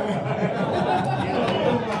lie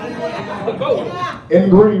down in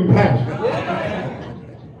green pastures.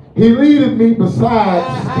 He leadeth me beside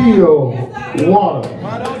still water.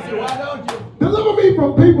 Why don't you? Why don't you? Deliver me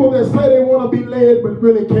from people that say they want to be led, but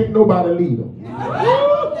really can't nobody lead them.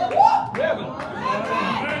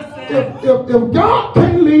 If God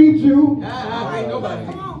can't lead you,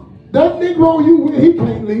 that Negro you with, he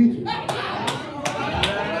can't lead you. I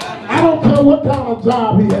don't care what kind of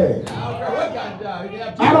job he has.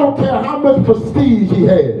 I don't care how much prestige he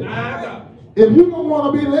has. If you don't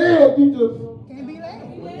want to be led, you just Can't be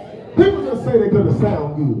led. people just say they gonna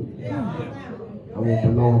sound good. I want the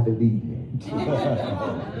Lord to lead me.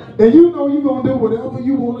 And you know you're gonna do whatever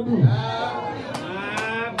you want to do.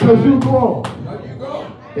 Because you grown.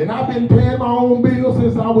 And I've been paying my own bills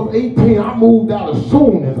since I was 18. I moved out as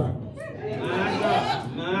soon as I.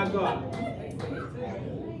 My God.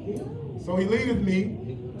 So He leadeth me.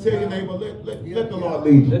 Tell your neighbor, let the Lord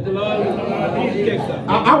lead you. Let the Lord lead you.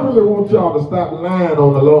 I really want y'all to stop lying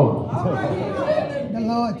on the Lord. The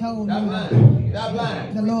Lord told me. Stop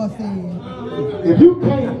lying. The Lord said. If you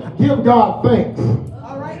can't give God thanks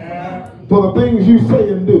for the things you say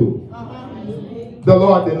and do, the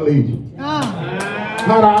Lord didn't lead you. How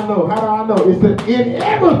do I know? How do I know? It said in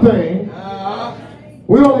everything,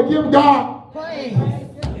 we ought to give God praise.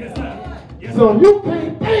 So if you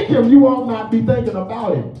can't thank Him, you ought not be thinking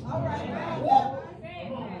about Him.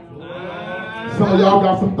 Some of y'all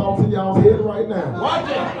got some thoughts in y'all's head right now. Watch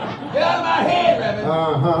it. Get out of my head,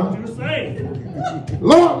 Reverend. You say.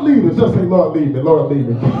 Lord lead us. Just say, Lord lead me. Lord lead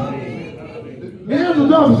me. The angel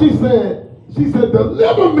Johnson, she said,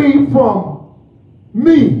 deliver me from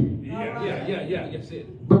me. Yes, it.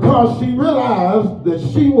 Because she realized that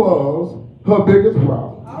she was her biggest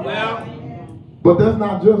problem. Well. But that's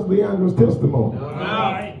not just Leandra's testimony.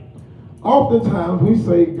 No. Oftentimes we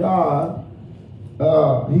say God,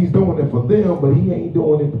 He's doing it for them, but He ain't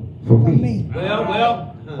doing it for me. Well.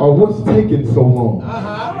 Or what's taking so long?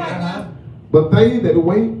 But they that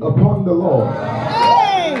wait upon the Lord,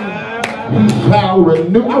 He shall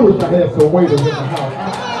renew. I wish I had some waiters in the house.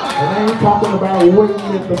 And I ain't talking about waiting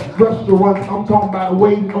at the restaurants. I'm talking about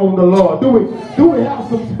waiting on the Lord. Do we have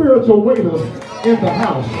some spiritual waiters in the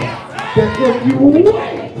house? That if you wait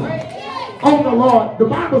on the Lord, the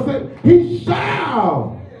Bible says He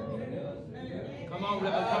shall. Come on,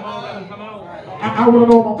 Reverend. Come on. I want to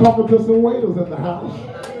know if I'm talking to some waiters in the house.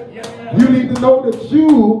 You need to know that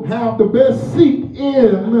you have the best seat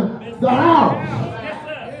in the house.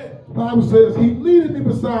 The Bible says He leadeth me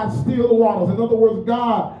beside still waters. In other words,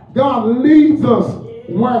 God leads us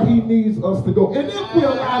where He needs us to go. And if we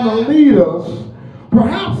allow Him to lead us,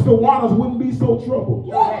 perhaps the waters wouldn't be so troubled.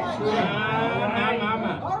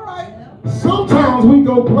 Sometimes we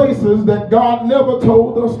go places that God never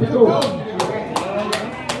told us to go.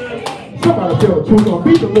 Somebody tell the truth.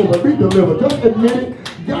 Be delivered. Be delivered. Just admit it.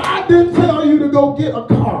 God didn't tell you to go get a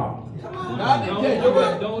car. God didn't tell you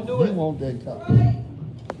that. Don't do it. You want that car.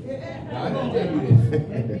 God didn't tell you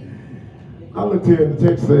this. I looked here and the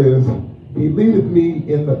text says, He leadeth me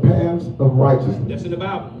in the paths of righteousness. That's in the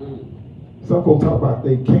Bible. Some folks talk about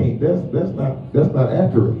they can't. That's not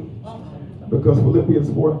accurate. Because Philippians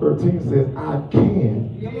 4:13 says, I can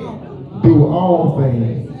do all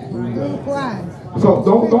things. So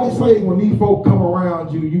don't say when these folk come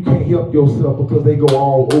around you, you can't help yourself because they go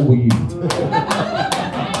all over you.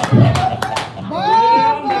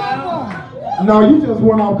 No, you just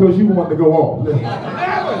went off because you wanted to go off.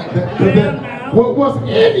 What's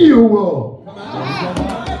in you will.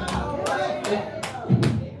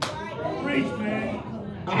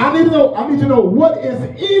 I I need you to know what is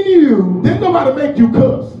in you. Didn't nobody make you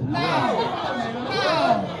cuss.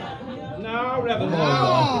 No,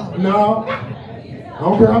 Reverend. No. I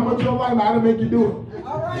don't care how much your life, I didn't make you do it.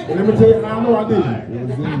 And let me tell you how I know I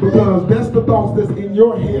didn't. Because that's the thoughts that's in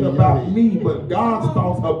your head about me, but God's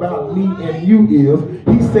thoughts about me and you is,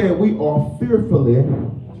 he said we are fearfully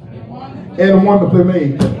and wonderfully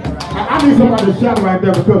made. I need somebody to shout right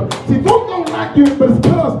there because, see, folks don't like you, but it's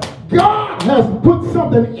because God has put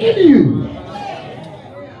something in you.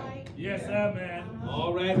 Yes, sir, man.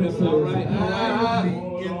 All right, Reverend. All right.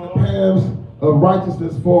 In the paths of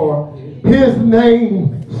righteousness for his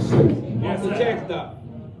name's sake. Yes, the text up.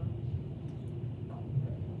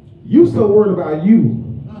 You so worried about you.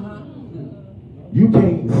 You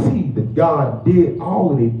can't see that God did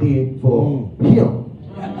all that he did for him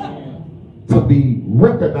to be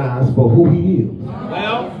recognized for who he is.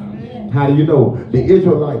 Well, how do you know? The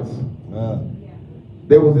Israelites,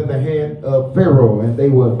 they was in the hand of Pharaoh and they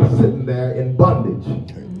were sitting there in bondage.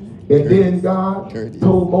 And then God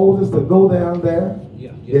told Moses to go down there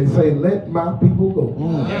and say, let my people go.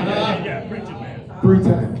 Preach it, man. 3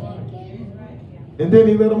 times. And then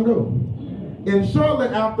he let them go. And shortly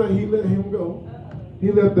after he let them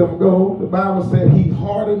go, the Bible said he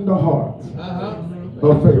hardened the hearts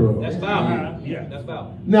of Pharaoh. that's foul. Yeah, that's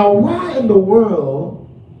foul. Now, why in the world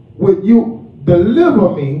would you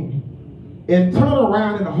deliver me and turn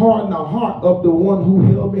around and harden the heart of the one who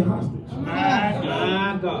held me hostage? My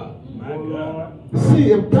God. My God.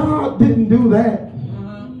 See, if God didn't do that,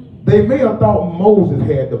 they may have thought Moses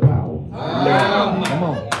had the power. Come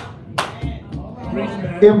on.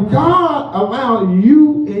 If God allowed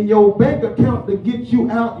you in your bank account to get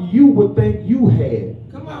you out, you would think you had.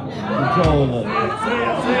 Control of it.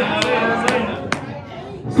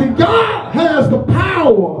 See, God has the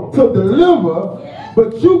power to deliver,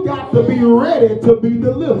 but you got to be ready to be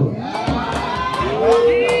delivered.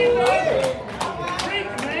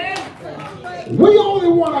 We only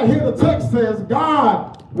want to hear the text says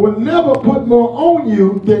God will never put more on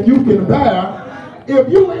you than you can bear. If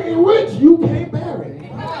you ain't rich, you can't bear it.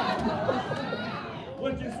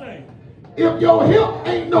 What'd you say? If your hip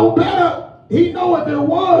ain't no better, he know if it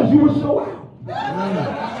was, you would show out.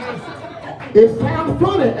 It sounds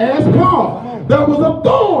funny, ask Paul. There was a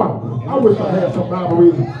thorn. I wish I had some Bible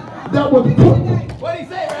reason. That was put. What'd he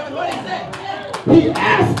say, Reverend? What'd he say? He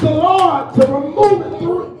asked the Lord to remove it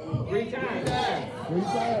 3 times.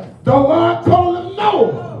 The Lord told him no.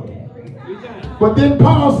 3 times. But then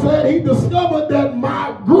Paul said he discovered that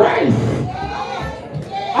my grace.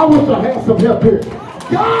 I wish I had some help here.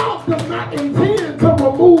 God does not intend to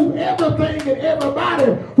remove everything and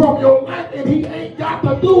everybody from your life, and he ain't got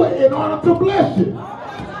to do it in order to bless you.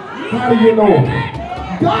 How do you know?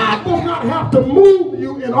 God does not have to move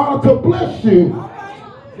you in order to bless you.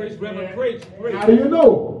 Preach, Reverend, preach. How do you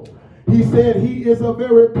know? He said he is a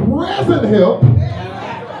very present help.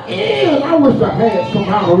 And I wish I had some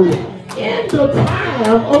Bible reading. In the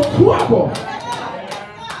time of trouble.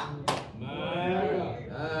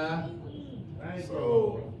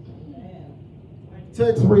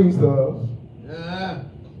 Text reads to us,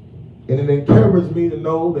 and it encouraged me to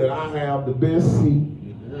know that I have the best seat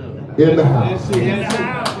in the house.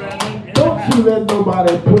 Don't you let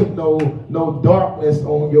nobody put no darkness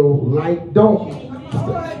on your light. Don't.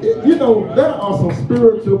 You know, there are some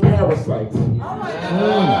spiritual parasites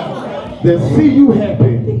that see you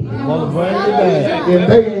happy,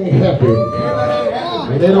 and they ain't happy,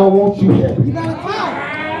 and they don't want you happy.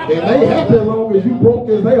 And they happy as long as you broke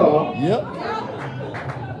as they are. Yep.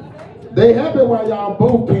 They happy while y'all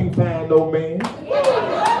both can't find no man.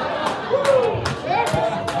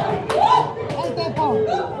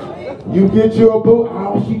 You get your boo,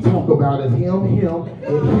 all she talk about is him, and him.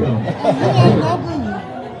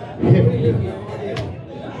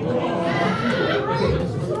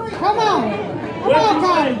 Come on,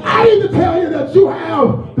 Connie. I need to tell you that you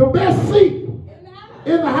have the best seat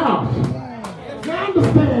in the house. Now I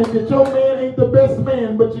understand that your man ain't the best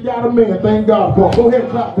man, but you got a man. Thank God for him. Go ahead and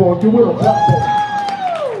clap for him. You will clap for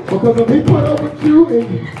him. Because if he put up with you and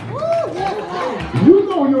you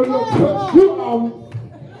know you're your touch, you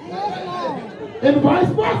and vice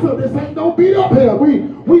versa. This ain't no beat up here.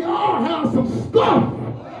 We all have some stuff.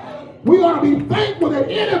 We ought to be thankful that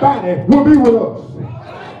anybody will be with us.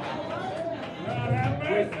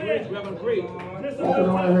 Walking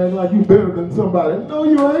around here like you better than somebody. No,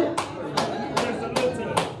 you ain't.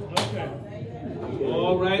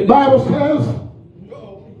 All right. The Bible says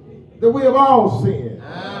that we have all sinned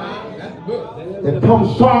and come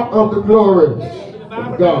short of the glory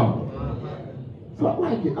of God. So I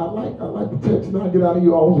like it. I like the text. Now I get out of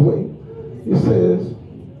you all's way. It says,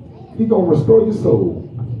 He's going to restore your soul.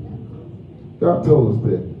 God told us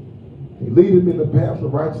that. He leadeth me in the path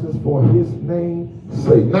of righteousness for his name's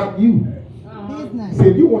sake. Not you. He said,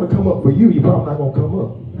 if you want to come up for you, you're probably not going to come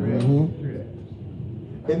up.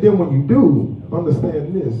 And then when you do,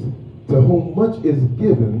 understand this. To whom much is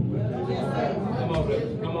given,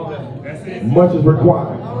 much is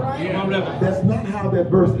required. That's not how that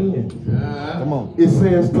verse ends. Come on. It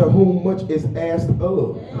says, to whom much is asked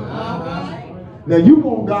of. Now you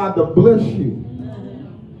want God to bless you.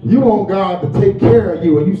 You want God to take care of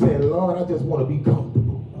you, and you say, Lord, I just want to be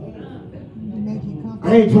comfortable.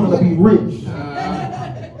 I ain't trying to be rich.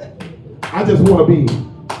 I just want to be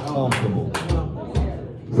Comfortable.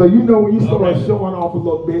 So you know when you start showing off a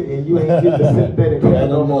little bit and you ain't getting the synthetic hair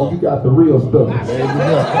no more, you got the real stuff. There you go.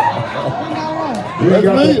 You ain't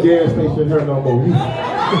got the gas station hair no more.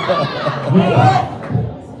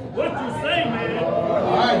 What you say, man?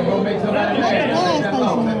 All right, we're gonna make somebody mad. That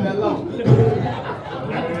long.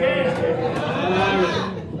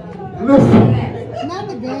 Listen. Not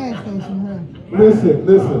the gas station, huh?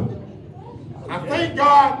 Listen. I thank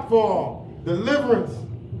God for deliverance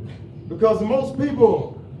because most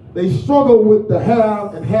people, they struggle with the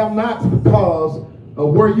have and have nots because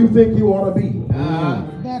of where you think you ought to be.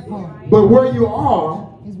 That part. But where you are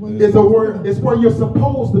is where you're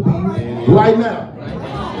supposed to be right now.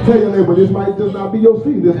 Tell your neighbor, this might just not be your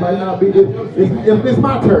seat. This might not be, it's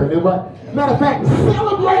my turn. Matter of fact,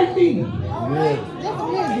 celebrate me.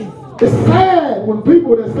 It's sad when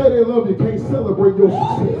people that say they love you can't celebrate your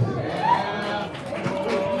success.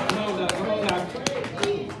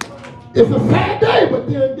 It's a sad day, but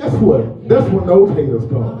then guess what? That's when those haters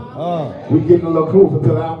come. We're getting a little closer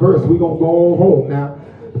to our verse. We're going to go on home now.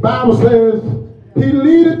 The Bible says, he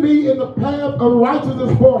leadeth me in the path of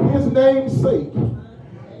righteousness for his name's sake.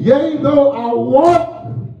 Yea, though I walk,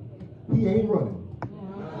 he ain't running.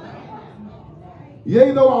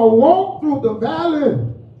 Yea, though I walk through the valley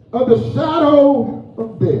of the shadow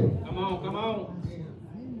of death. Come on.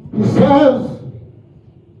 He says,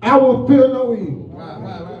 I will fear no evil.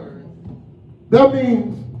 That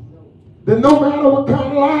means that no matter what kind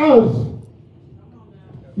of lies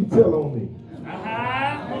you tell on me,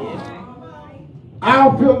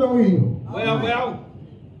 I'll feel no evil. Well.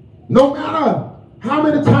 No matter how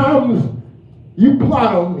many times you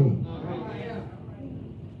plot on me,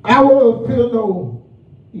 I will feel no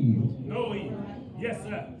evil. No evil. Yes,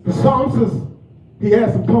 sir. The psalmist, he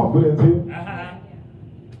has some confidence here.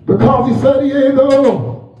 Because he said, yea,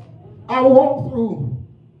 though I walk through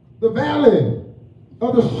the valley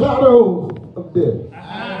of the shadows of death.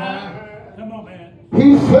 Come on, man.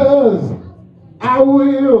 He says, I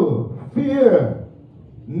will fear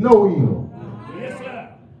no evil. Yes, sir.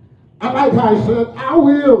 I like how he said, I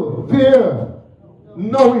will fear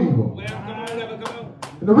no evil. Well, come on.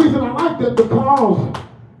 And the reason I like that because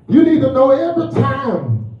you need to know every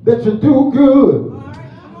time that you do good,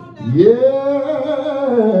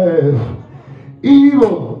 yes,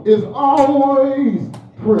 evil is always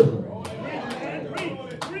present.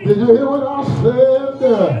 Did you hear what I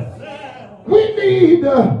said? We need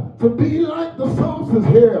to be like the psalmist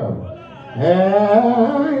here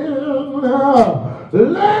and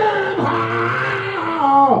learn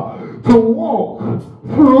how to walk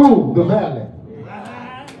through the valley.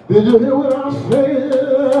 Did you hear what I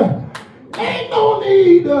said? Ain't no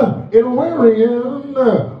need in worrying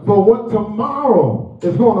for what tomorrow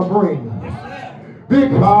is going to bring.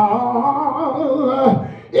 Because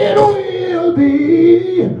it will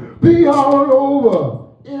be all over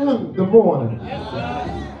in the morning.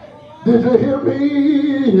 Did you hear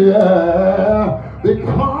me? Yeah.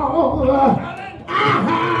 Because I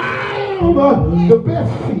have the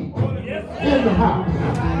best seat in the house.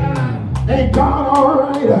 Ain't God all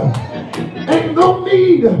right? Ain't no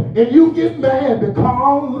need and you get mad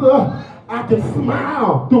because I can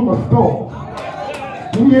smile through my storm.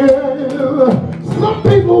 Yeah. Some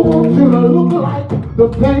people want you to look like the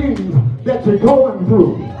things that you're going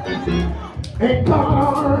through. Ain't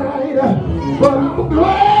God all right? But I'm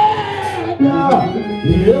glad,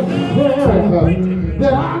 yes, sir,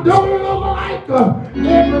 that I don't look like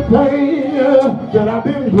everything that I've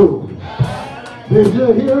been through. Did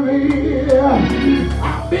you hear me?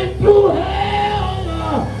 I've been through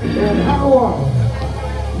hell and hell.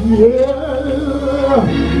 Yeah.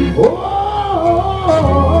 Oh,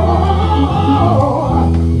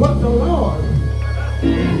 but the Lord,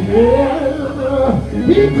 yeah,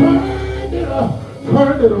 he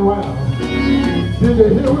turned it around. Did you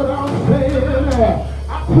hear what I'm saying?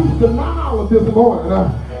 I preached a mile this morning,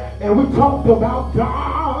 and we talked about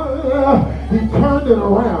God. He turned it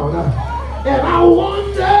around. And I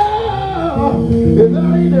wonder Is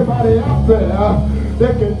there anybody out there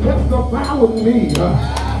that can testify with me?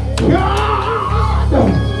 God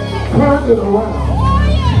turned it around.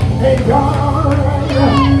 Ain't God alright?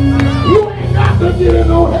 You ain't got to get in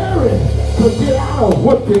no hurry to get out of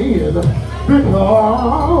what you're in,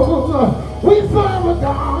 because we serve a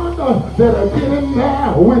God that'll get in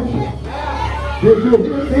there with you. Did you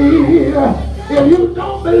hear me? If you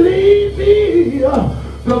don't believe me,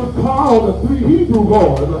 just call the 3 Hebrew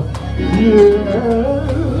boys. Yeah.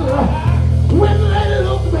 When they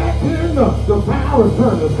look back in the power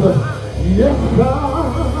furnace, yes, sir.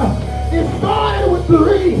 It started with 3,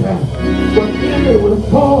 but ended with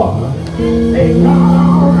 4. Ain't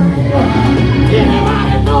God alright?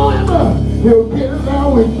 Anybody know him? He'll get in there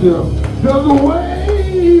with you. Just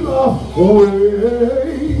wave, wave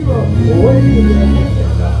your hand.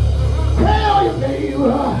 Tell your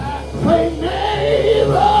neighbor, say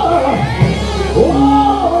neighbor.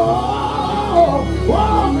 Whoa,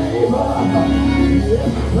 whoa, neighbor.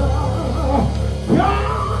 Yes, sir.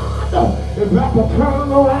 God is about to turn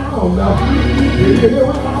around. You hear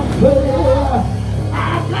what I say? I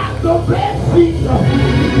got the best seat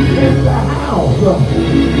in the house.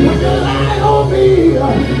 When you lie on me, I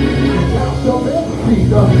got the best seat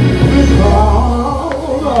because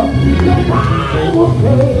the Bible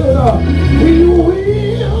said he will.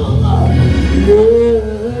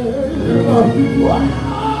 Wow,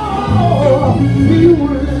 he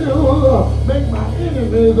will make my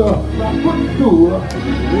enemies my footstool.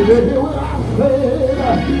 Did you hear what I said?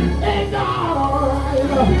 Ain't God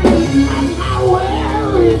alright? I'm not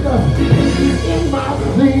worried in my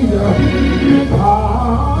seat because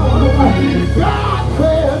God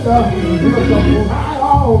said he'll supply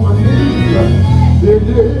all my needs. Did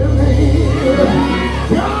you hear me?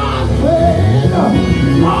 God said, I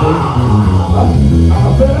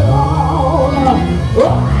said all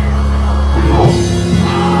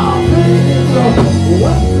things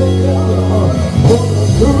work together for the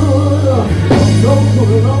good of those who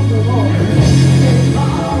love the Lord.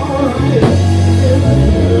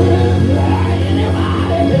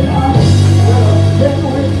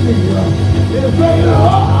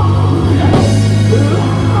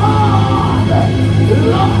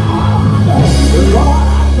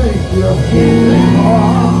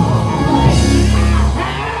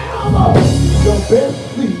 The best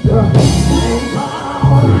seat.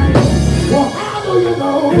 Well, how do you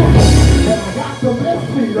know that I got the best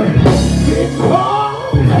seat?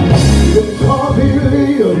 Because he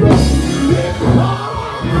lives.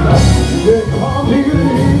 Because he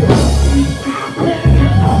lives. I can't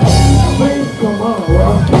face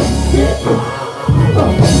tomorrow. Because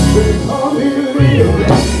he lives.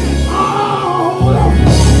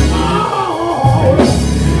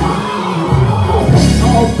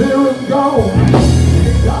 All fear is gone.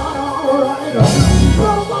 God alright.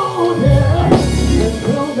 Come on here and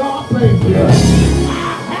tell God thank you. I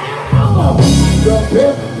have the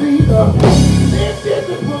best seat. This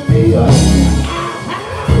isn't for me. I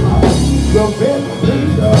have the best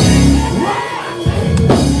seat. Running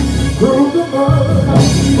through the mud.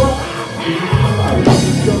 But I have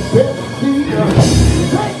the best seat.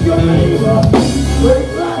 Take your neighbor. Take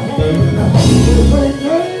my hand. Say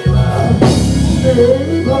neighbor.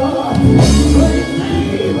 Neighbor. Say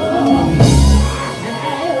neighbor.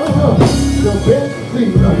 The best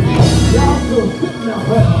seat. Y'all still sitting out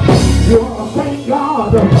there. You want to thank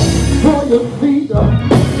God for your seat.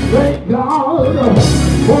 Thank God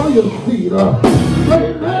for your seat. Say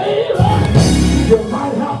neighbor, you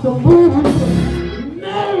might have to move.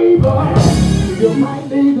 Neighbor, you might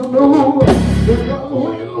need to move. Because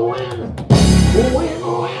when, I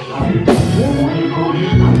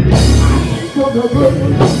think of the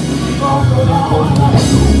goodness of the Lord. I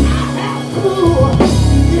have to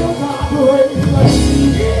give God praise.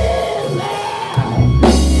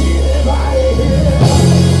 Anybody here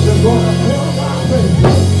is going to tell God thank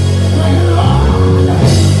you. Say, Lord,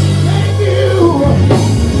 thank you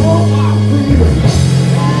for my freedom.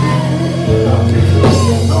 If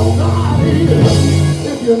you know God is,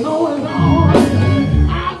 if you know it's alright,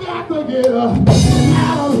 I got to get out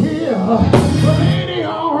of here. But ain't it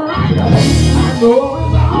alright? I know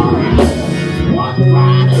it's alright. One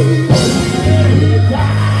Friday, he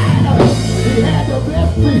died. He had the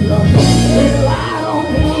best seat. They lied on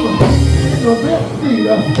him in the best seat.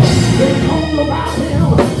 They talked about him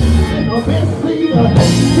in the best seat.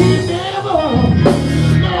 He never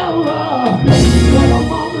said a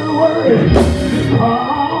mumbling word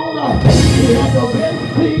because he had the best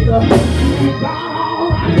seat. He got all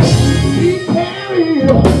right. He carried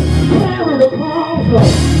the cross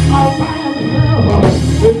all by himself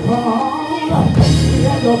because he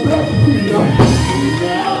had the best seat.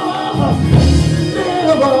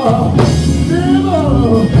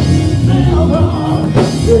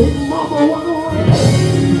 His mama went away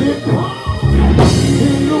because he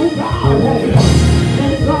knew God had it.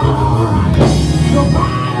 And God, all right. The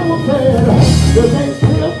Bible said that they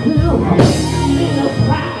pierced him in the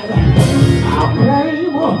side. Out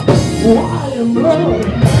came water and blood.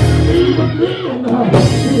 Even then,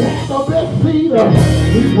 he had the best feet.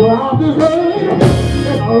 He grabbed his head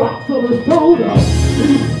and the rocks of his shoulder.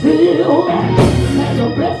 He still had the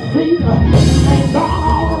best feet. And God,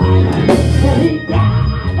 all right. And he died.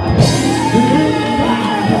 He didn't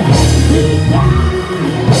die. He died.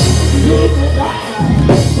 He didn't die.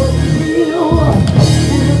 But still,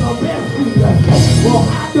 he's the best feet. Well,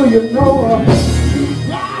 how do you know he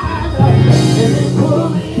died? And they put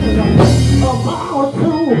him in a mile or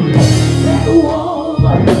two. That was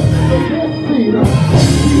the best feet.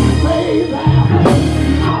 He stayed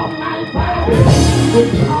there all night long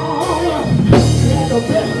because he had the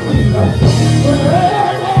best feet. But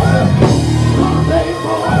early Sunday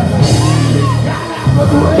morning, he got out of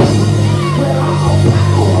the way with all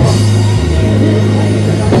power in his hand.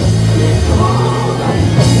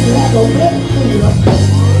 He had the best feet.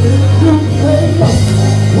 You say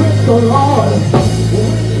with the Lord,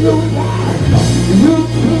 when you die, you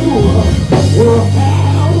too will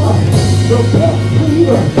have the best feet.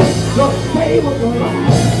 Just stay with the Lord.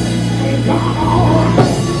 And God, all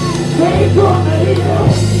right. Stay your neighbor.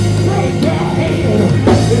 Stay your hand.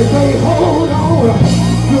 And say, hold on.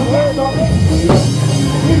 You have the best feet.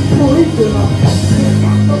 He's preaching. You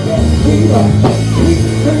got the best feet. He's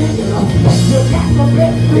singing. You got the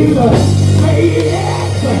best feet. Say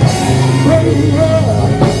yes. Say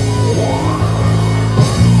yes.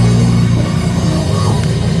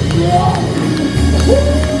 Yes.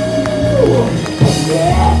 Woo.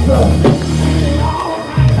 Yes. All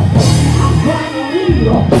right. I'm trying to read,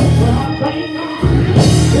 but I think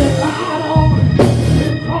it lied on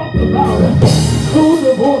it talked about it. Through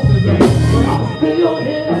the voices, but I'm still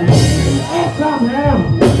here. Yes, I am.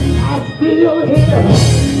 I'm still here.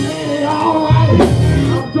 Ain't it all right?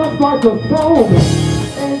 I'm just like a song.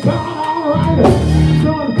 And God, all right.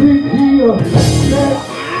 John P. here said,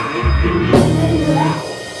 I made it out.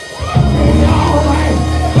 Ain't it all right?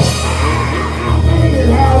 I made it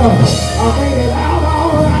out. I made it out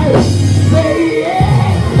all right. Say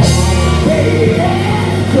yes. Say yes.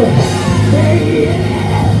 Say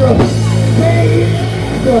yes. Say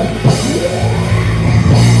yes.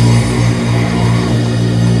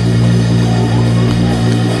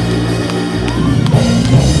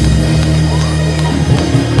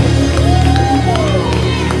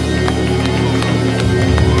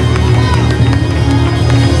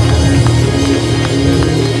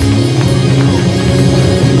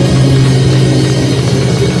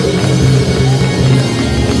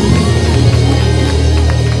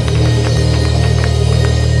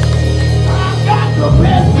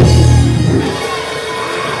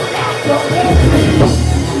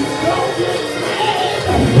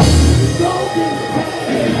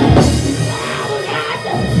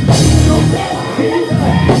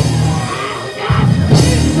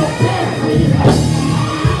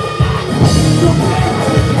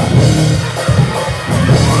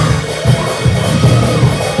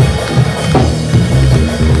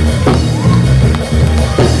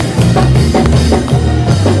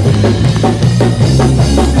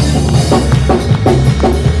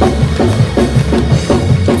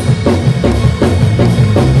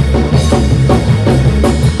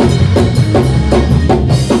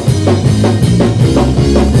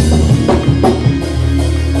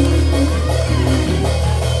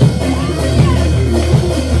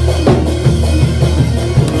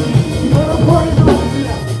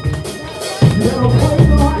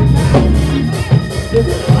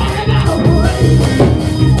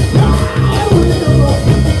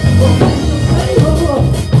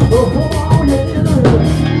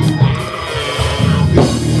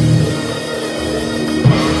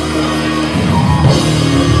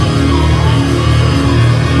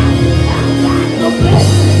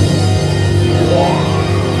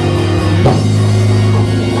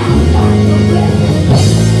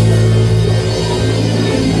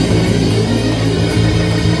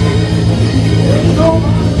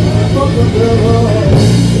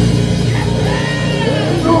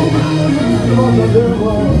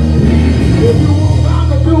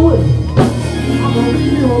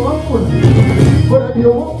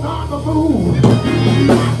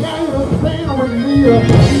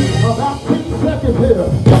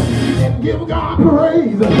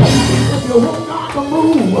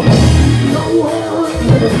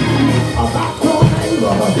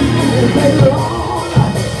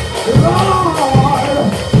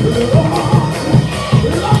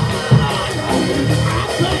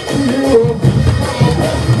 I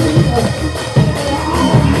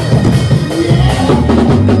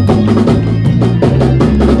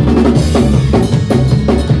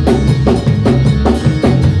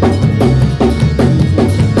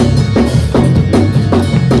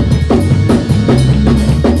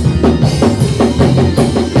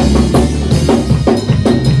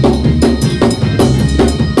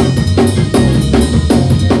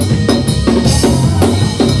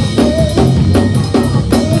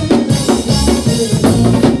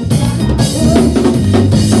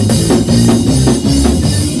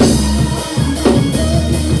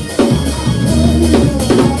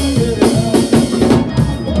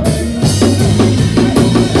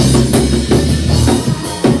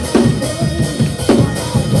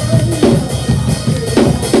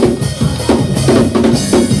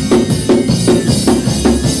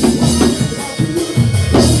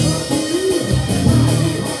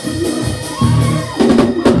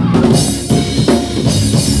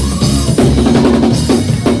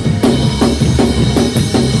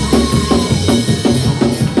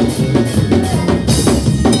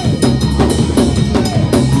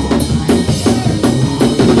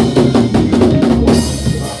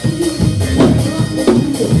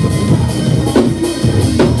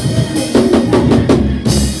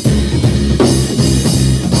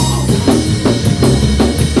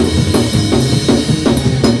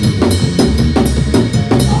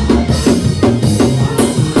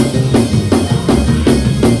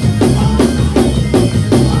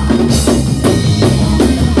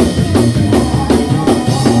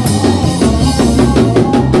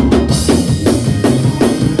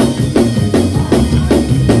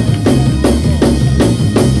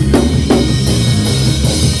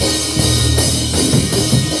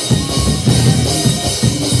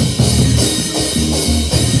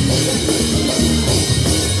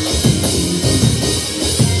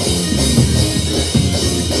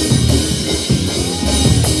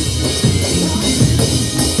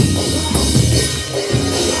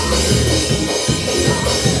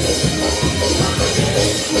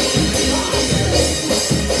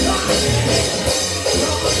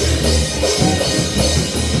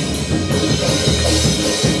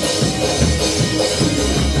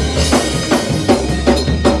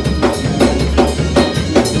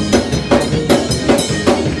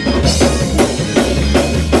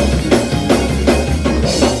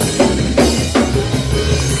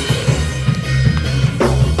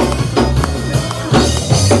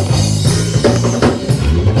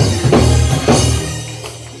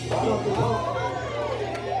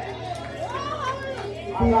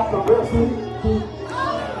got the best seat.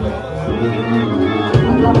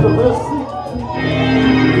 I got the best seat.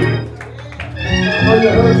 Oh, you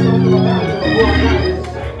heard something about it before I got here.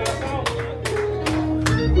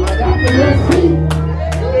 I got the best seat.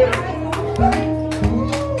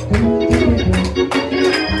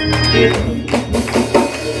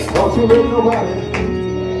 Don't you let nobody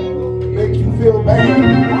make you feel bad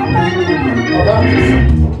about this.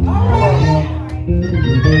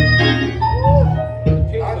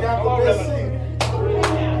 I got the best seat.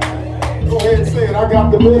 Go ahead and say it. I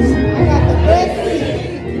got the best seat. I got the best seat.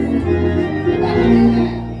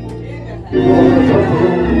 Go ahead and touch the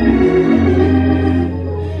room.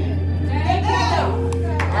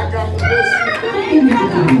 I got the best seat.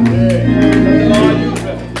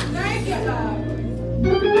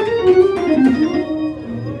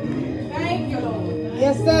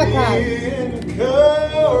 Yes, sir, Kai.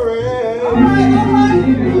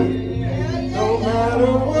 No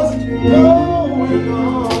matter what's going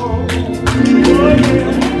on,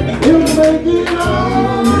 you make it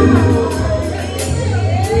all.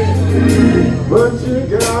 But you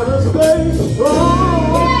gotta stay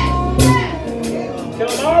strong.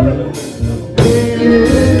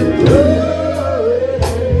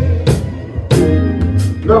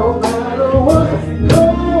 No matter what's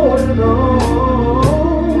going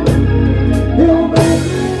on, he'll make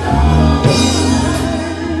it all.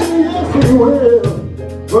 Yes, he will.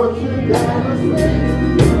 But you gotta stay.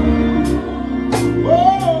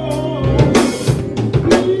 Oh,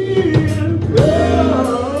 be encouraged.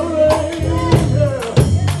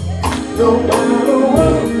 No matter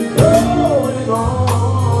what's going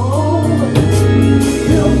on,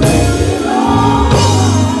 he'll make it all.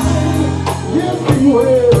 Yes, he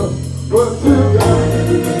will. But you gotta.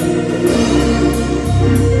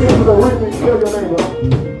 This is a remix. Tell your neighbor.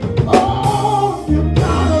 Oh, you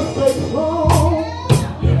gotta stay strong.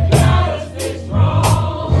 You gotta stay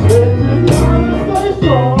strong. Say you gotta stay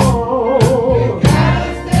strong. You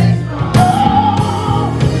gotta stay strong.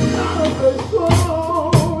 Oh, you gotta stay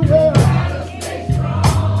strong. Yeah.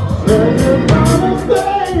 Say you gotta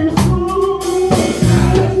stay strong.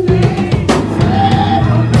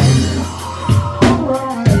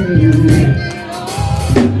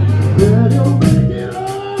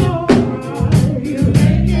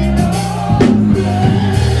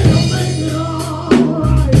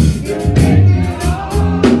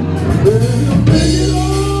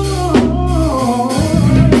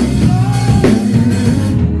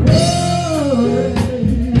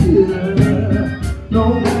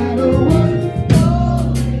 No matter what,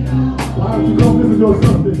 why don't you go visit your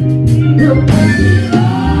Sunday? He'll make it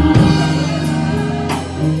all.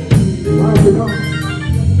 Why don't you come?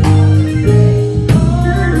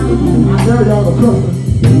 I know y'all are trusting.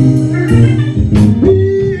 Be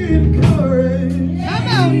encouraged. Come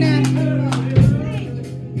on now.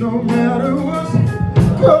 No matter what's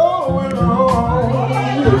going on,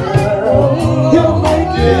 he'll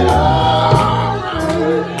make it all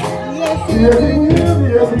right. Yes, Yes, he will,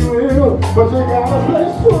 yes, he will. But you gotta stay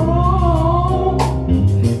strong.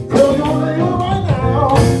 Tell your neighbor right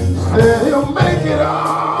now, say he'll make it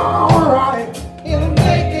all right. he'll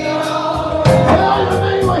make it all. Tell your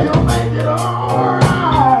neighbor he'll make it all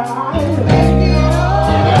right. Make it all.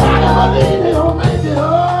 I believe he'll make it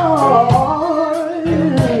all right.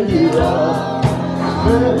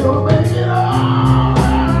 Say he'll make it all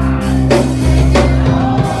right.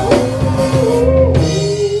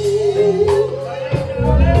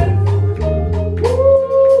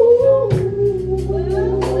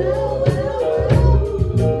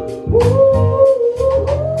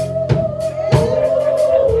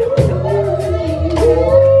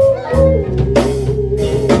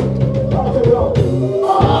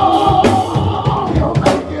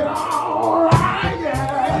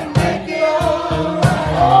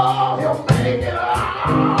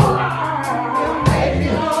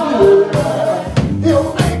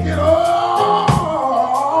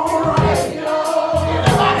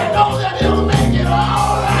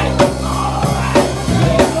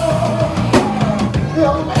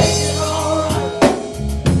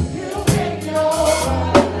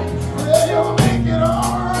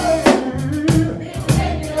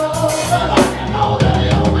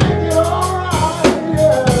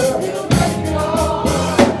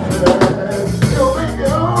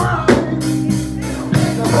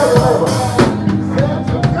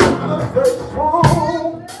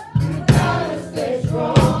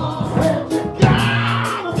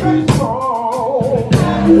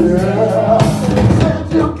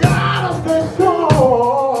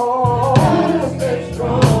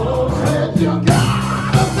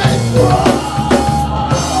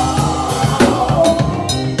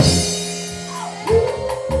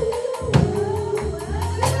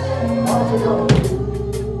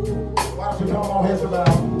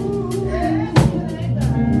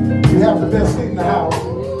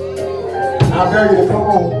 I dare you to come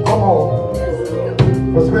on.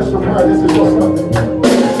 For special prayer, this is your Sunday.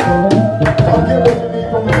 Come get what you need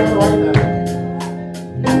from the Lord right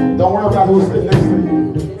now. Don't worry about who's sitting next to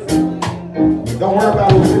you. Don't worry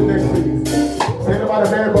about who's sitting next to you. Say nobody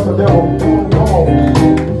married but the devil. Come on.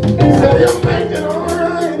 Say he'll make it all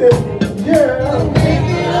right. Yeah. Make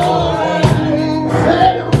it all right. Say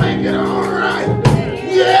he'll make it all right.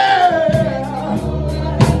 Yeah.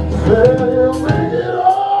 Say he'll make it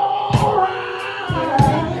all right.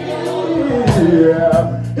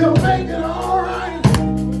 Yeah. He'll make it all right.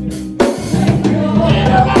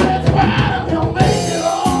 Everybody's proud of him. He'll make it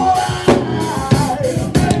all right. He'll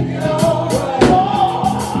make it all right. Oh,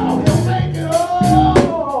 he'll make it all right.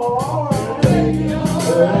 He'll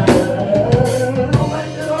make it all right. He'll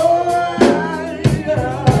make it all right. He'll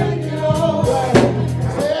make it all right.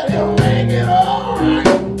 Said he'll make it all right.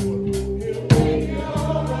 He'll make it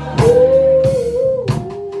all right.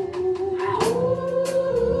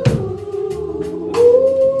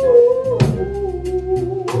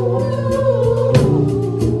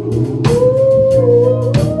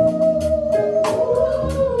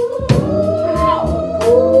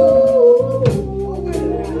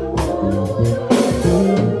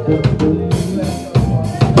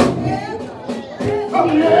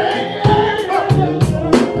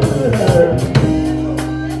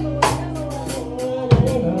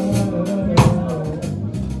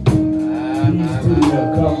 These two have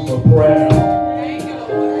come for prayer.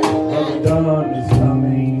 Brother Don is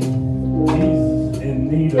coming. He's in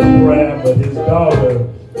need of prayer, but his daughter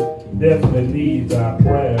definitely needs our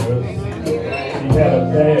prayers. She had a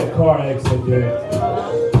bad car accident,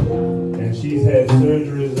 and she's had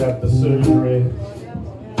surgeries after surgery,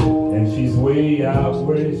 and she's way out.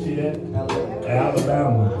 Where is she at?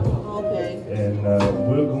 Alabama. And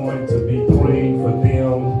we're going to be praying for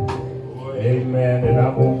them. Amen. And I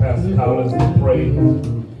want Pastor Collins to pray,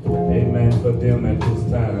 amen, for them at this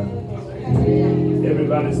time.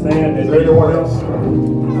 Everybody stand. Is there anyone else?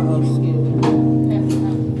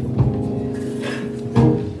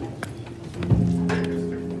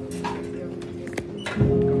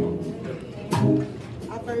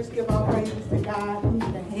 I first give all praises to God,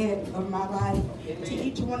 who's the head of my life. To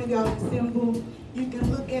each one of y'all assembled, you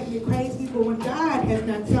can look at me crazy, but when God has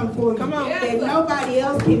done something for you, that nobody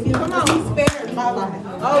else can do, He spared my life.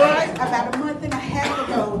 All right. About a month and a half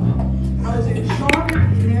ago, I was in Charlotte,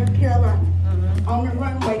 North Carolina, on the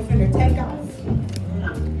runway finna take off.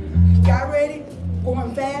 Got ready,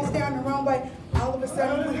 going fast down the runway. All of a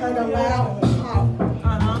sudden, we heard a loud pop.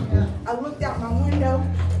 I looked out my window.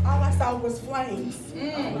 All I saw was flames.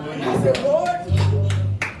 And I said, Lord,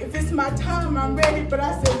 if it's my time, I'm ready. But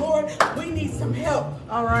I said, Lord, we need some help.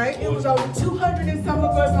 All right. It was over 200 and some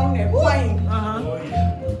of us on that plane.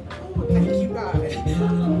 Ooh, thank you, God.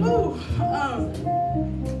 Ooh,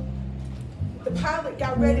 the pilot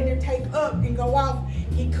got ready to take up and go off.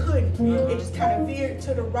 He couldn't. It just kind of veered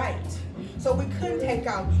to the right. So we couldn't take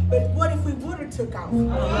off. But what if we would have took off?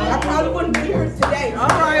 I probably wouldn't be here today. All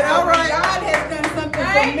right, all right. God has done something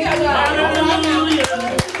for me. Hallelujah.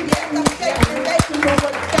 Yes, I'm thanking for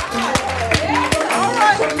what God has done. All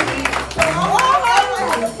right. So all I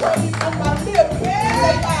have to praise on my lips.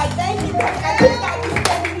 Say, God, thank you. I just got you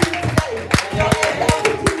standing here today. God,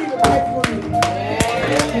 continue to pray for me.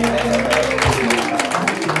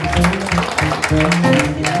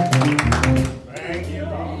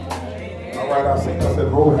 All right, I seen us at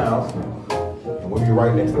Roadhouse, and we'll be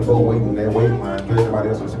right next to boat waiting in that waiting line. If anybody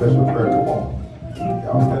else with special prayer, come on.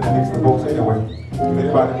 Y'all standing next to the boats anyway. If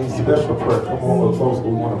anybody needs special prayer, come on a little closer. We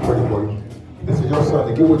want to pray for you. This is your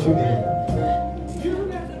Sunday. Get what you need.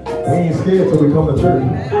 We ain't scared till we come to church.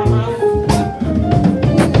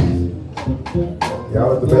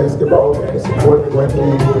 Y'all at the basketball game, supporting the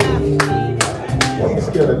grandkids. We ain't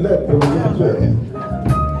scared of nothing till we get to church.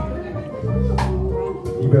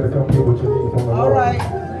 You better come get what you need from the Lord. All right.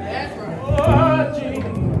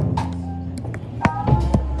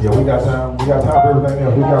 Yeah, we got time. We got time for everything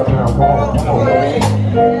else. We got time. Come on. Come on.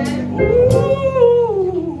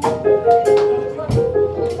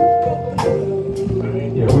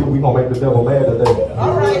 Yeah, we gonna make the devil mad today.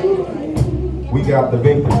 All right. We got the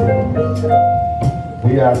victory. We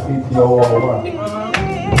got CTO.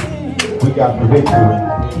 We got the victory.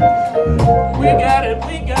 We got it,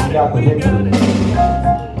 we got it, we got it.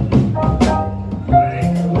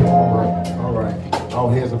 All right. All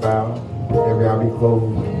heads are bowed. Every eye be closed.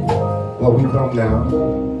 Lord, we come now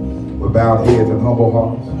with bowed heads and humble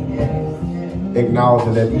hearts,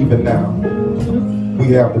 acknowledging that even now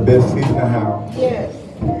we have the best seat in the house. Yes.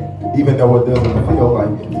 Even though it doesn't feel like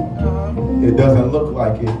it, it doesn't look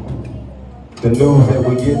like it, the news that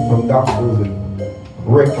we get from doctors and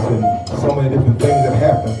wrecks and so many different things that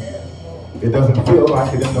happen, it doesn't feel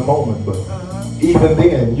like it in the moment, but even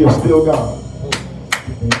then, you're still God.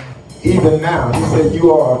 Even now, he said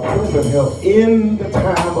you are a present help in the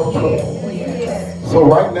time of trouble. So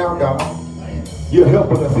right now, God, you're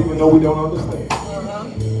helping us even though we don't understand.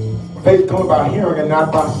 Faith comes by hearing and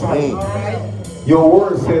not by sight. Your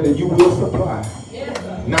word said that you will supply,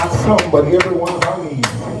 not some, but every one of our needs.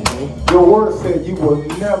 Your word said you will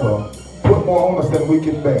never put more on us than we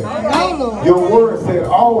can bear. Your word said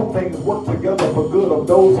all things work together for good of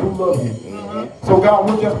those who love you. So God,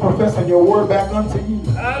 we're just professing your word back unto you.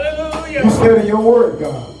 Hallelujah. You said in your word,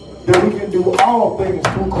 God, that we can do all things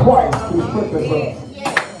through Christ who strengthens us.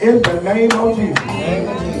 In the name of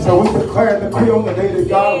Jesus. So we declare and decree on the day that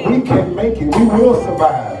God, we can make it. We will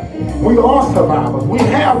survive. We are survivors. We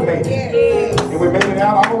have made it. And we made it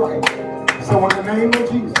out all right. So in the name of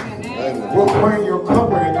Jesus, we're praying your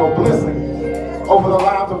covering and your blessing over the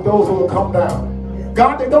lives of those who will come down.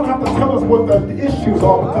 God, they don't have to tell us what the issues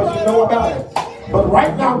are because you know about it. But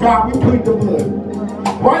right now, God, we plead the blood.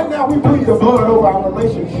 Right now, we plead the blood over our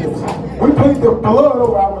relationships. We plead the blood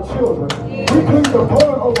over our children. We plead the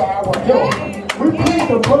blood over our health. We plead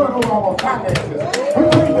the blood over our finances. We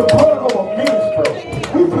plead the blood over ministry.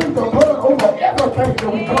 We plead the blood over everything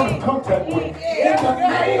that we come in contact with. In the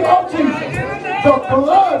name of Jesus, the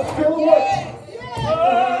blood still works.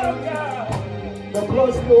 The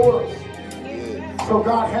blood still works. So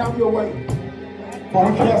God, have your way. For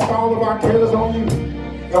we cast all of our cares on you.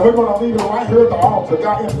 And we're going to leave it right here at the altar.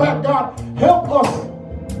 God, in fact, God, help us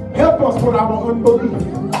with our unbelief.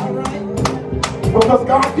 Because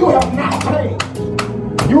God, you have not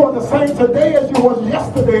changed. You are the same today as you were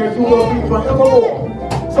yesterday, as you will be forevermore.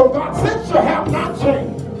 So God, since you have not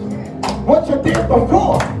changed, what you did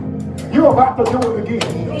before, you're about to do it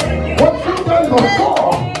again. What you done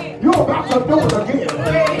before, you're about to do it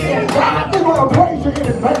again. God, we're going to praise you in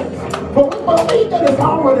advance. But we believe that it's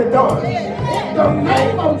already done. In the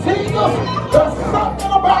name of Jesus, there's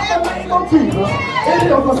something about the name of Jesus. It is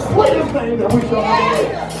the sweetest name that we shall ever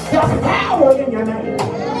hear. There's power in your name.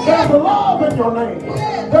 There's love in your name.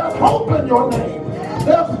 There's hope in your name.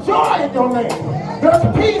 There's joy in your name. There's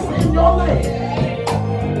peace in your name.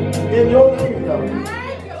 In your name,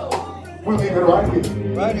 God. We leave it right here.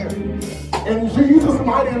 Right here. In Jesus'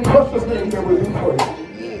 mighty and precious name that we do pray.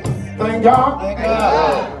 Thank God. Thank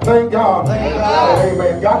God. Thank God. Thank God.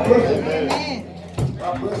 Amen. God bless you. Amen.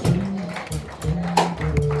 God bless you.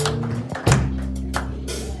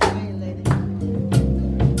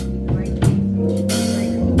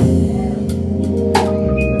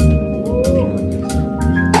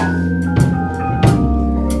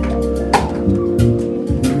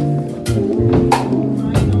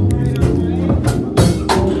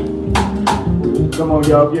 Come on,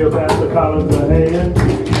 y'all, give Pastor Collins a hand.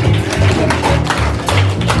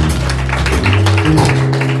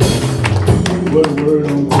 What a word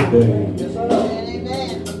on today.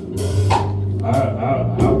 I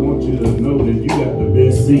want you to know that you got the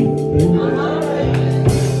best seat.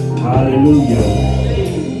 Hallelujah.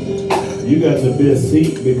 You got the best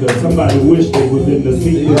seat because somebody wished they was in the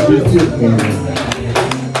seat that you're sitting in.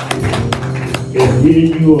 And here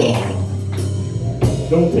you are.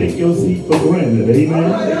 Don't take your seat for granted.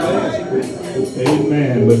 Amen.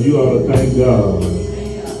 Amen. But you ought to thank God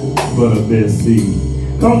for the best seat.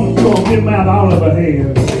 Come on, give out all of our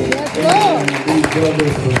hands. These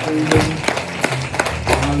brothers for singing.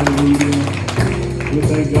 Hallelujah. We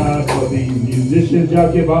thank God for these musicians.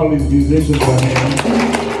 Y'all give all these musicians a hand.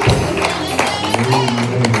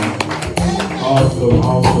 Amen. Awesome,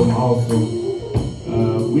 awesome,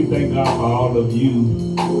 awesome. We thank God for all of you.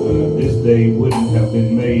 This day wouldn't have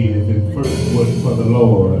been made if it first wasn't for the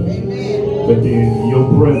Lord. Amen. But then your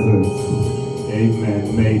presence,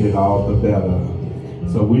 amen, made it all the better.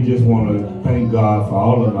 So we just want to thank God for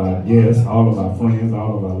all of our guests, all of our friends,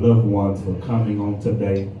 all of our loved ones for coming on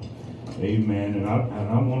today. Amen. And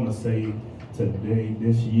I want to say today,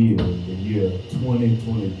 this year, the year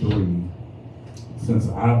 2023, since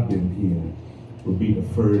I've been here, will be the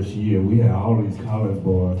first year. We have all these college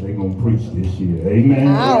boys, they're going to preach this year. Amen.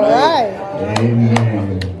 All right.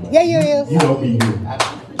 Amen. Yeah, you is. You don't be here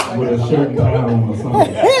with a shirt and tie on or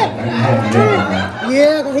something.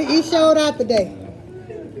 Yeah, he showed out today.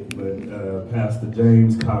 But Pastor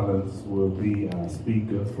James Collins will be our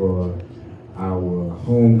speaker for our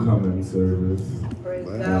homecoming service.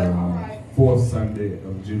 Fourth Sunday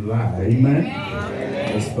of July. Amen.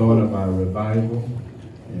 The start of our revival.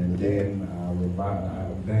 And then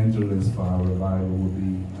evangelist for our revival will be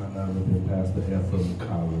none other than Pastor Ephraim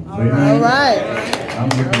Collins. All right. I'm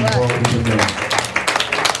looking forward to that.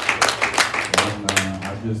 And I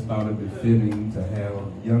just thought it befitting to have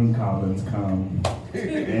young Collins come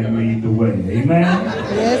and lead the way. Amen?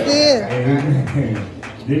 Yes, it is. Amen.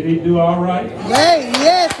 Did he do all right? Hey,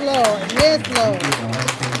 yes, Lord. Yes, Lord.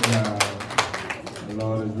 The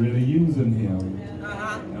Lord is really using him.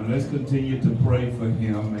 And let's continue to pray for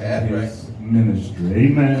him and his ministry.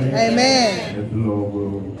 Amen. Amen. That the Lord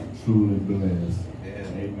will truly bless.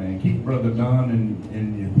 Amen. Keep Brother Don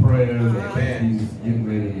in your prayers. He's getting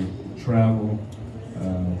ready to travel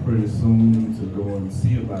pretty soon to go and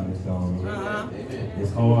see about his daughter.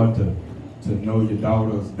 It's hard to know your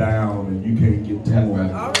daughter's down and you can't get to her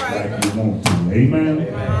like you want to. Amen.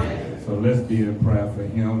 So let's be in prayer for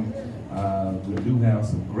him. We do have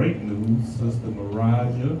some great news. Sister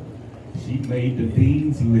Maraja, she made the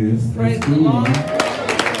dean's list at school.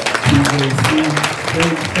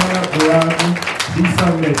 She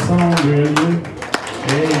sung that song earlier.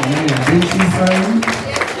 Amen. Did she sing?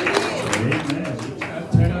 Amen. I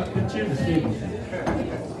turn up the church, didn't she?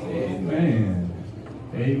 Amen.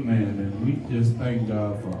 Amen. And we just thank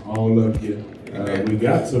God for all of you. We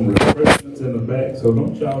got some refreshments in the back, so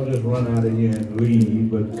don't y'all just run out of here and leave,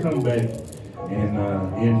 but come back and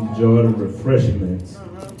enjoy the refreshments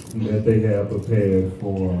that they have prepared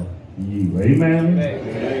for you. Amen?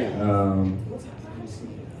 Amen.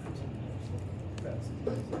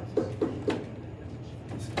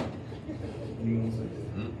 You want to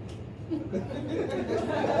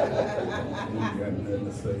got nothing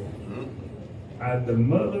to say. The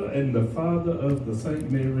mother and the father of the St.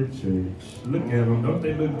 Mary Church. Look at them. Don't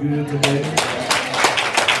they look good today?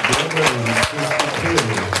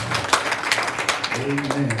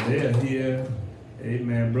 Amen. They're here.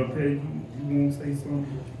 Amen. Bro, Perry, you want to say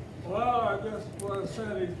something? Well, I guess what I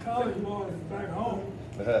said, these college boys back home.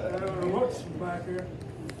 Looks back here.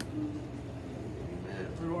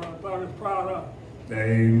 For what I thought is proud of.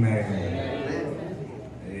 Amen.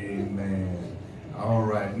 Amen. All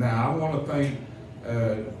right. Now, I want to thank,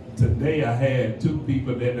 today I had two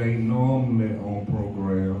people that ain't normally on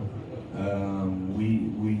program.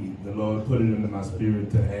 The Lord put it into my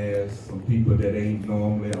spirit to ask some people that ain't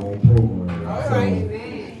normally on program. All so,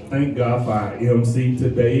 right. Thank God for our MC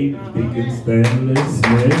today, Deacon Stanley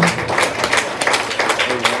Smith.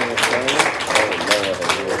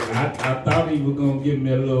 I thought he was going to give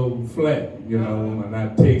me a little flack, you know, when I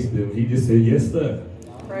texted him. He just said, yes, sir.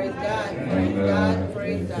 Praise God. Praise God.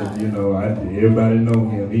 Praise God. You know, everybody know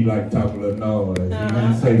him. He like talk a little noise. He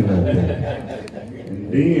didn't say nothing.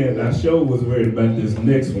 And then I sure was worried about this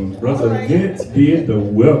next one. Brother Vince did the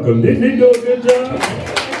welcome. Didn't he do a good job?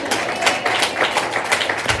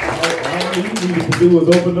 All he needed to do was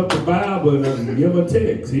open up the Bible and give a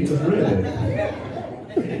text. He was ready.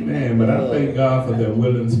 Amen. But I thank God for their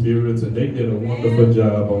willing spirits, and they did a wonderful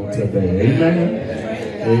job on today. Amen.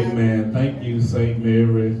 Amen. Thank you, St.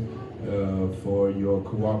 Mary, for your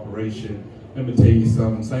cooperation. Let me tell you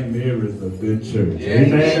something. St. Mary is a good church.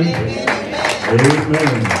 Amen.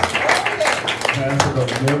 Amen. Pastor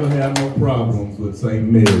don't never have no problems with St.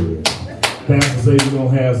 Mary. Pastor say we're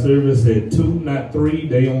going to have service at 2, not 3.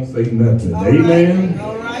 They don't say nothing. Amen.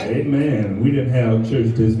 Amen. We didn't have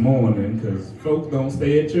church this morning because folks don't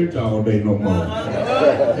stay at church all day no more.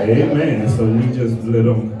 Amen. So we just let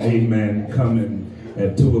them, amen, come in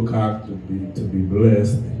at 2 o'clock to be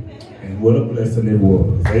blessed. And what a blessing it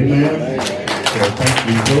was. Amen. So thank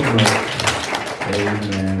you so much.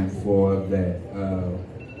 Amen for that.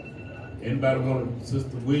 Anybody want to,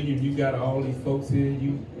 Sister William, you got all these folks here,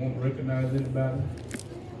 you want to recognize anybody?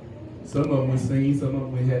 Some of them we seen, some of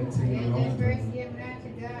them we hadn't seen in a long time.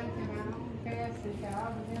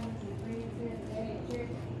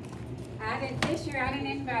 This year I didn't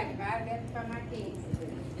invite them. I left for my kids.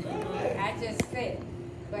 I just said,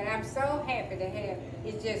 but I'm so happy to have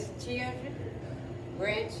it's just children,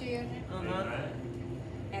 grandchildren,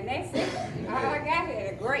 and that's it. All I got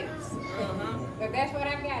here are grapes. But that's what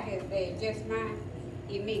I got here today, just my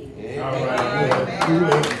immediate. All right.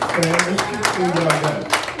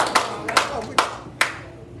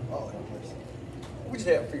 We just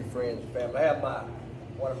have a few friends and family. I have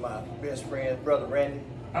one of my best friends, Brother Randy.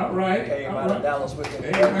 All right. Came out of Dallas with me.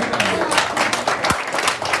 Amen. My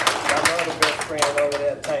other best friend over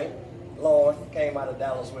there, Tank, Lauren, came out of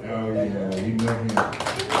Dallas with me. Oh, yeah. He met him.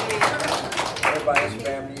 Everybody's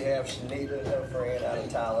family. You have Shanita, her friend out of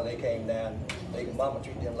Tyler. They came down. They can mama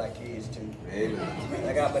treat them like kids, too. Amen.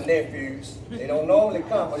 I got my nephews. They don't normally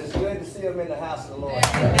come, but it's good to see them in the house of the Lord.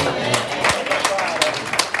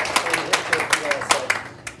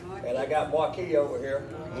 And I got Marquis over here.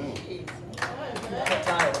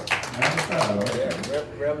 Yeah,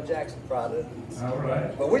 Reverend Jackson product. All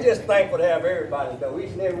right. But we're just thankful to have everybody, though. Each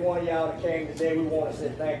and every one of y'all that came today, we want to say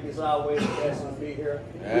thank you. It's always a blessing to be here.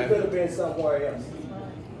 We could have been somewhere else.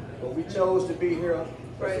 But we chose to be here.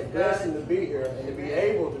 It's a blessing to be here and to be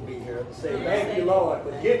able to be here. To say thank you, Lord,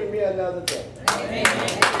 for giving me another day. Amen. So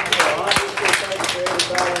I just say thank you for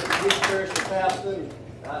everybody, the Big Church, the pastor.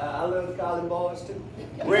 I love the Collin boys too.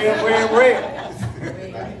 Red.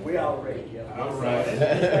 We all ready. Yeah. All right.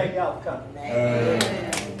 Thank y'all for coming.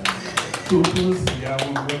 Coopers, y'all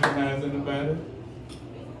want to recognize anybody?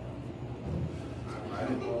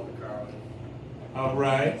 All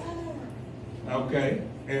right. Okay.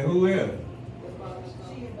 And who else?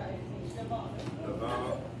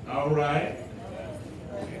 All right.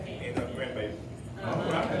 All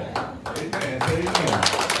right. Amen. Amen.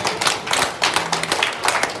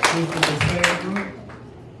 Sister Cassandra.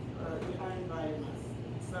 I invited my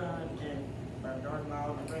son and my daughter-in-law,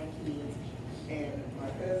 my grandkids, and my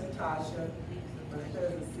cousin Tasha, my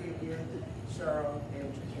cousin Sylvia, Cheryl, and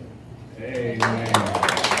Trisha. Amen.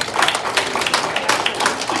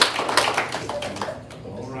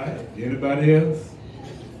 All right. Anybody else?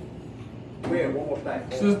 We have one more thing.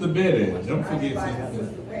 Sister Betty. Don't forget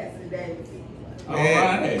Sister Betty. All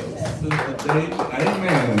right. Sister David.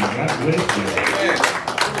 Amen. God bless you.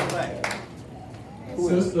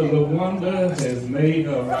 Sister LaWanda has made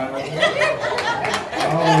her round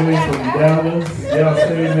all the way from Dallas. Y'all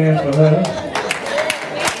say amen for her.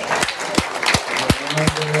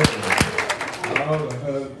 All of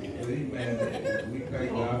her, amen. We thank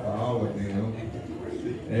God for all of them.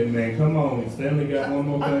 Amen. Come on, Stanley got one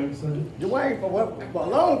more thing to say? Dwayne, for a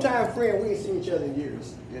long time friend, we ain't seen each other in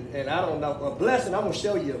years. And I don't know, a blessing, I'm going to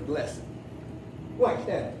show you a blessing. Dwayne,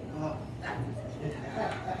 stand.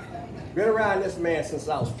 Been around this man since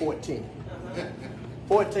I was 14.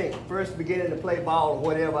 14, first beginning to play ball or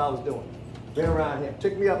whatever I was doing. Been around him.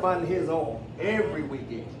 Took me up under his arm every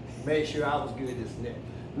weekend. Made sure I was good, this and that.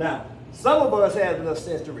 Now, some of us have enough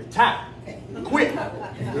sense to retire. Quit.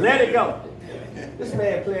 Let it go. This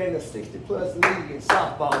man playing the 60-plus league in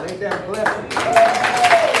softball. Ain't that a blessing?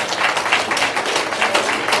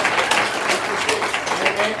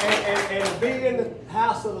 And being in the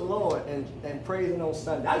house of the Lord and praising on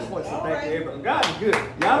Sunday. I just want to say thank you, everybody. God is good.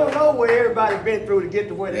 Y'all don't know what everybody's been through to get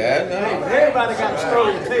to where they're at. Everybody got a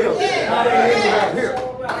story to tell. How they ended up here.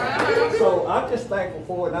 So I'm just thankful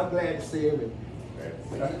for it, and I'm glad to see him.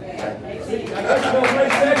 I guess you're going to play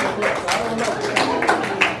second place. I don't know.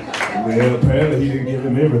 Well, apparently he didn't give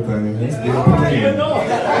him everything. He's still playing.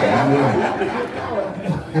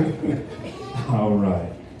 All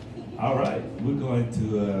right. All right. We're going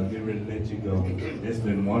to get ready to let you go. It's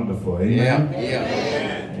been wonderful. Amen?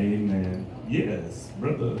 Yeah. Amen. Yes.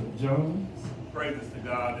 Brother Jones. Praises to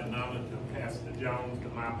God and honor to Pastor Jones, to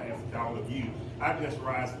my pastor, to all of you. I just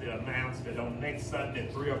rise to announce that on next Sunday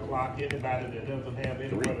at 3 o'clock, anybody that doesn't have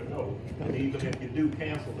anywhere to go, and even if you do,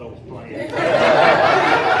 cancel those plans.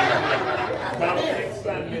 Come next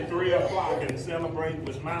Sunday at 3 o'clock and celebrate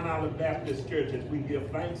with Mount Olive Baptist Church as we give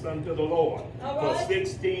thanks unto the Lord for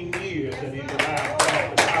 16 years that He allowed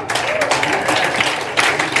us to house.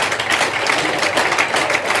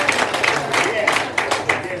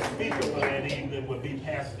 Speaker for that evening would be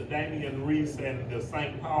Pastor Damian Reese and the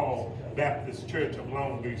St. Paul Baptist Church of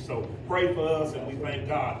Long Beach. So pray for us, and we thank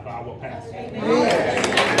God for our pastor.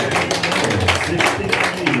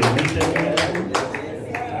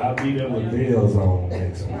 I'll be there with bells on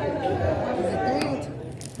next week.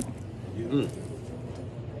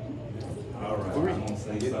 All right. I'm gonna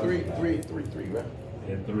say something. Three, right?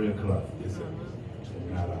 At 3 o'clock. Yes, sir.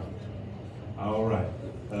 All right.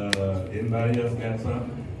 Anybody else got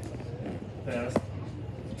something? Pass.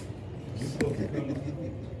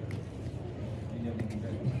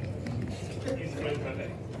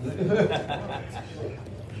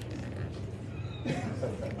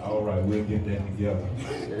 All right, we'll get that together.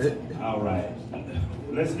 All right.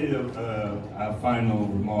 Let's hear our final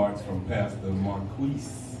remarks from Pastor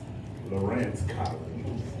Marquise Lawrence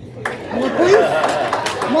Collins.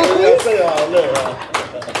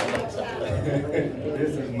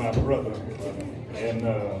 This is my brother, and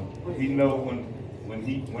he know when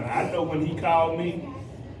he called me,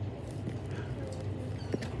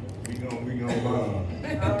 we gonna bond.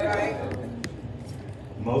 All right.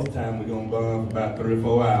 Most time we gonna bond for about 3 or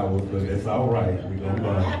 4 hours, but it's all right. We gonna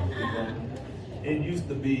bond. It used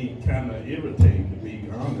to be kind of irritating, to be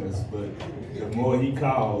honest, but the more he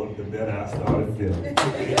called, the better I started feeling.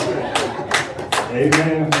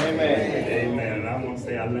 Amen. Amen. Amen. And I want to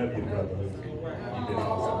say I love you, brother. You've been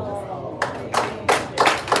awesome.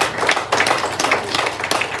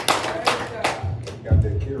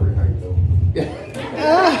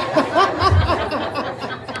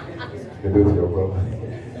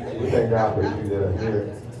 pray you that are here.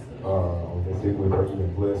 On this evening, we pray you've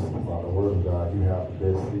been blessed by the word of God. You have the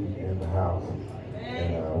best seat in the house.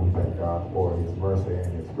 And we thank God for his mercy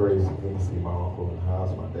and his grace. Good to see my uncle in the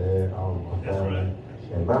house, my dad, all of my family.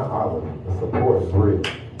 And Mount Olive, the support is real.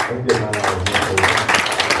 Let me get Mount Olive.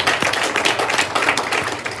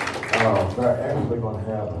 We're actually going to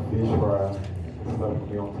have a fish fry stuff for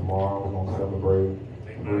me on tomorrow. We're going to celebrate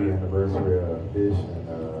the 3rd anniversary of fish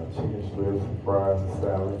and chicken strips and fries and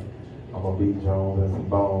salad. I'm going to beat Jones and some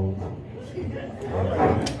bones. I'm going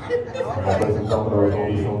to play some dominoes. Going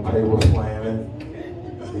to be some table slamming.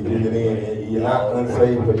 You get it in, and you're not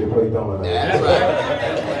unsafe because you play dominoes. That's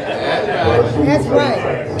right. That's right.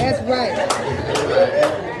 That's right.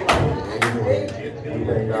 We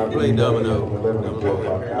thank God play dominoes.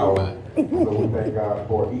 So we thank God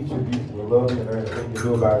for each of you. We love you and there's nothing to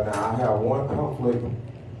do about it. Now, I have one conflict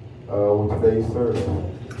with today's service.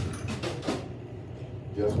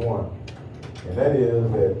 Just one. And that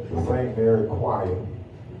is that the St. Mary Choir,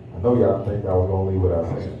 I know y'all think I was going to leave without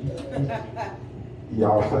singing.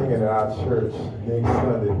 Y'all singing at our church next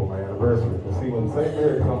Sunday for my anniversary. But see, when St.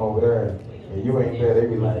 Mary come over there and you ain't there, they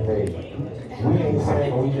be like, hey, we ain't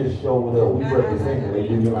singing, we just showed up. We representing. They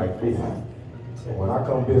do you like this. And when I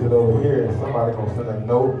come visit over here and somebody gonna send a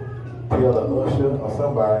note, tell the usher or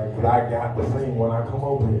somebody that I got to sing when I come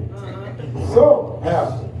over here. So,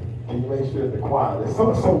 Pastor, can you make sure the choir, there's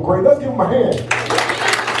something so great. Let's give them a hand.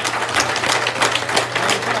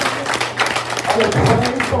 I got the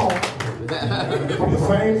same song with the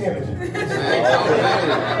same energy.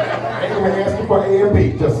 Ain't gonna ask you for A and B,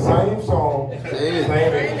 just same song, same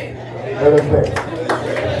energy. Let us dance.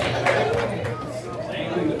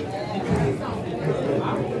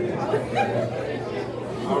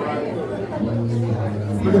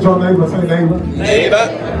 Look at your neighbor and say, neighbor. Neighbor.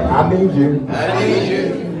 I need you. I need you.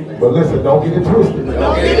 But listen, don't get it twisted.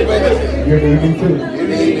 Don't get it twisted. You need me too. You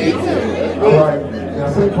need me too. All right. Now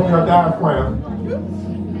sing from your diaphragm.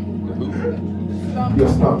 Your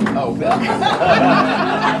stomach. Oh, God.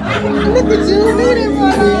 Look at you. Need it,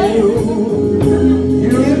 brother.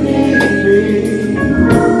 You need me.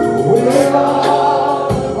 We're all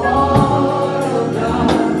of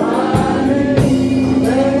God by me.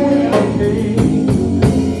 Stay with me.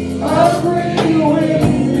 Agree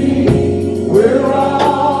with me. We're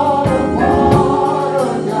all a part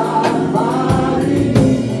of God's body.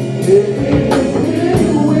 It is His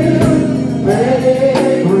will that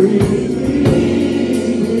agree.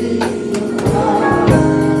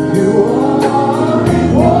 You are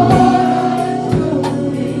important to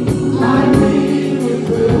me. I need you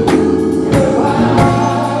to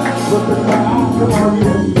survive. But the God, come on,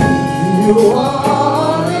 you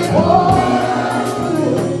are important to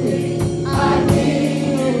me. I need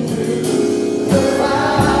you to survive.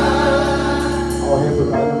 All hands are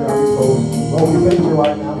right now. Lord, we thank you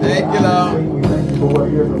right now. Thank you, Lord. We thank you for what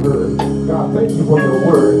ears have heard. God, thank you for your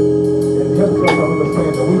word. And help us to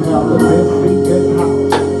understand that we have the best seat in the house.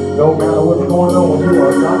 No matter what's going on, you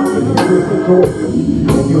are God in every situation.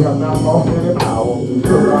 And you have not lost any power.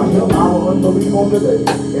 So God, help our unbelief on today.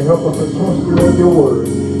 And help us to trust you in your word.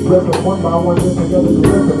 Bless us one by one in together to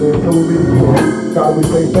represent until we meet again. God, we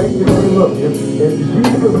say thank you and we love you. In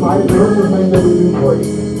Jesus' mighty precious name that we do pray.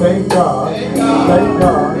 Thank God. Thank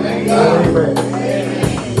God. Amen.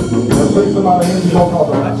 Let's take somebody in. You don't call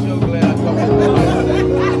them.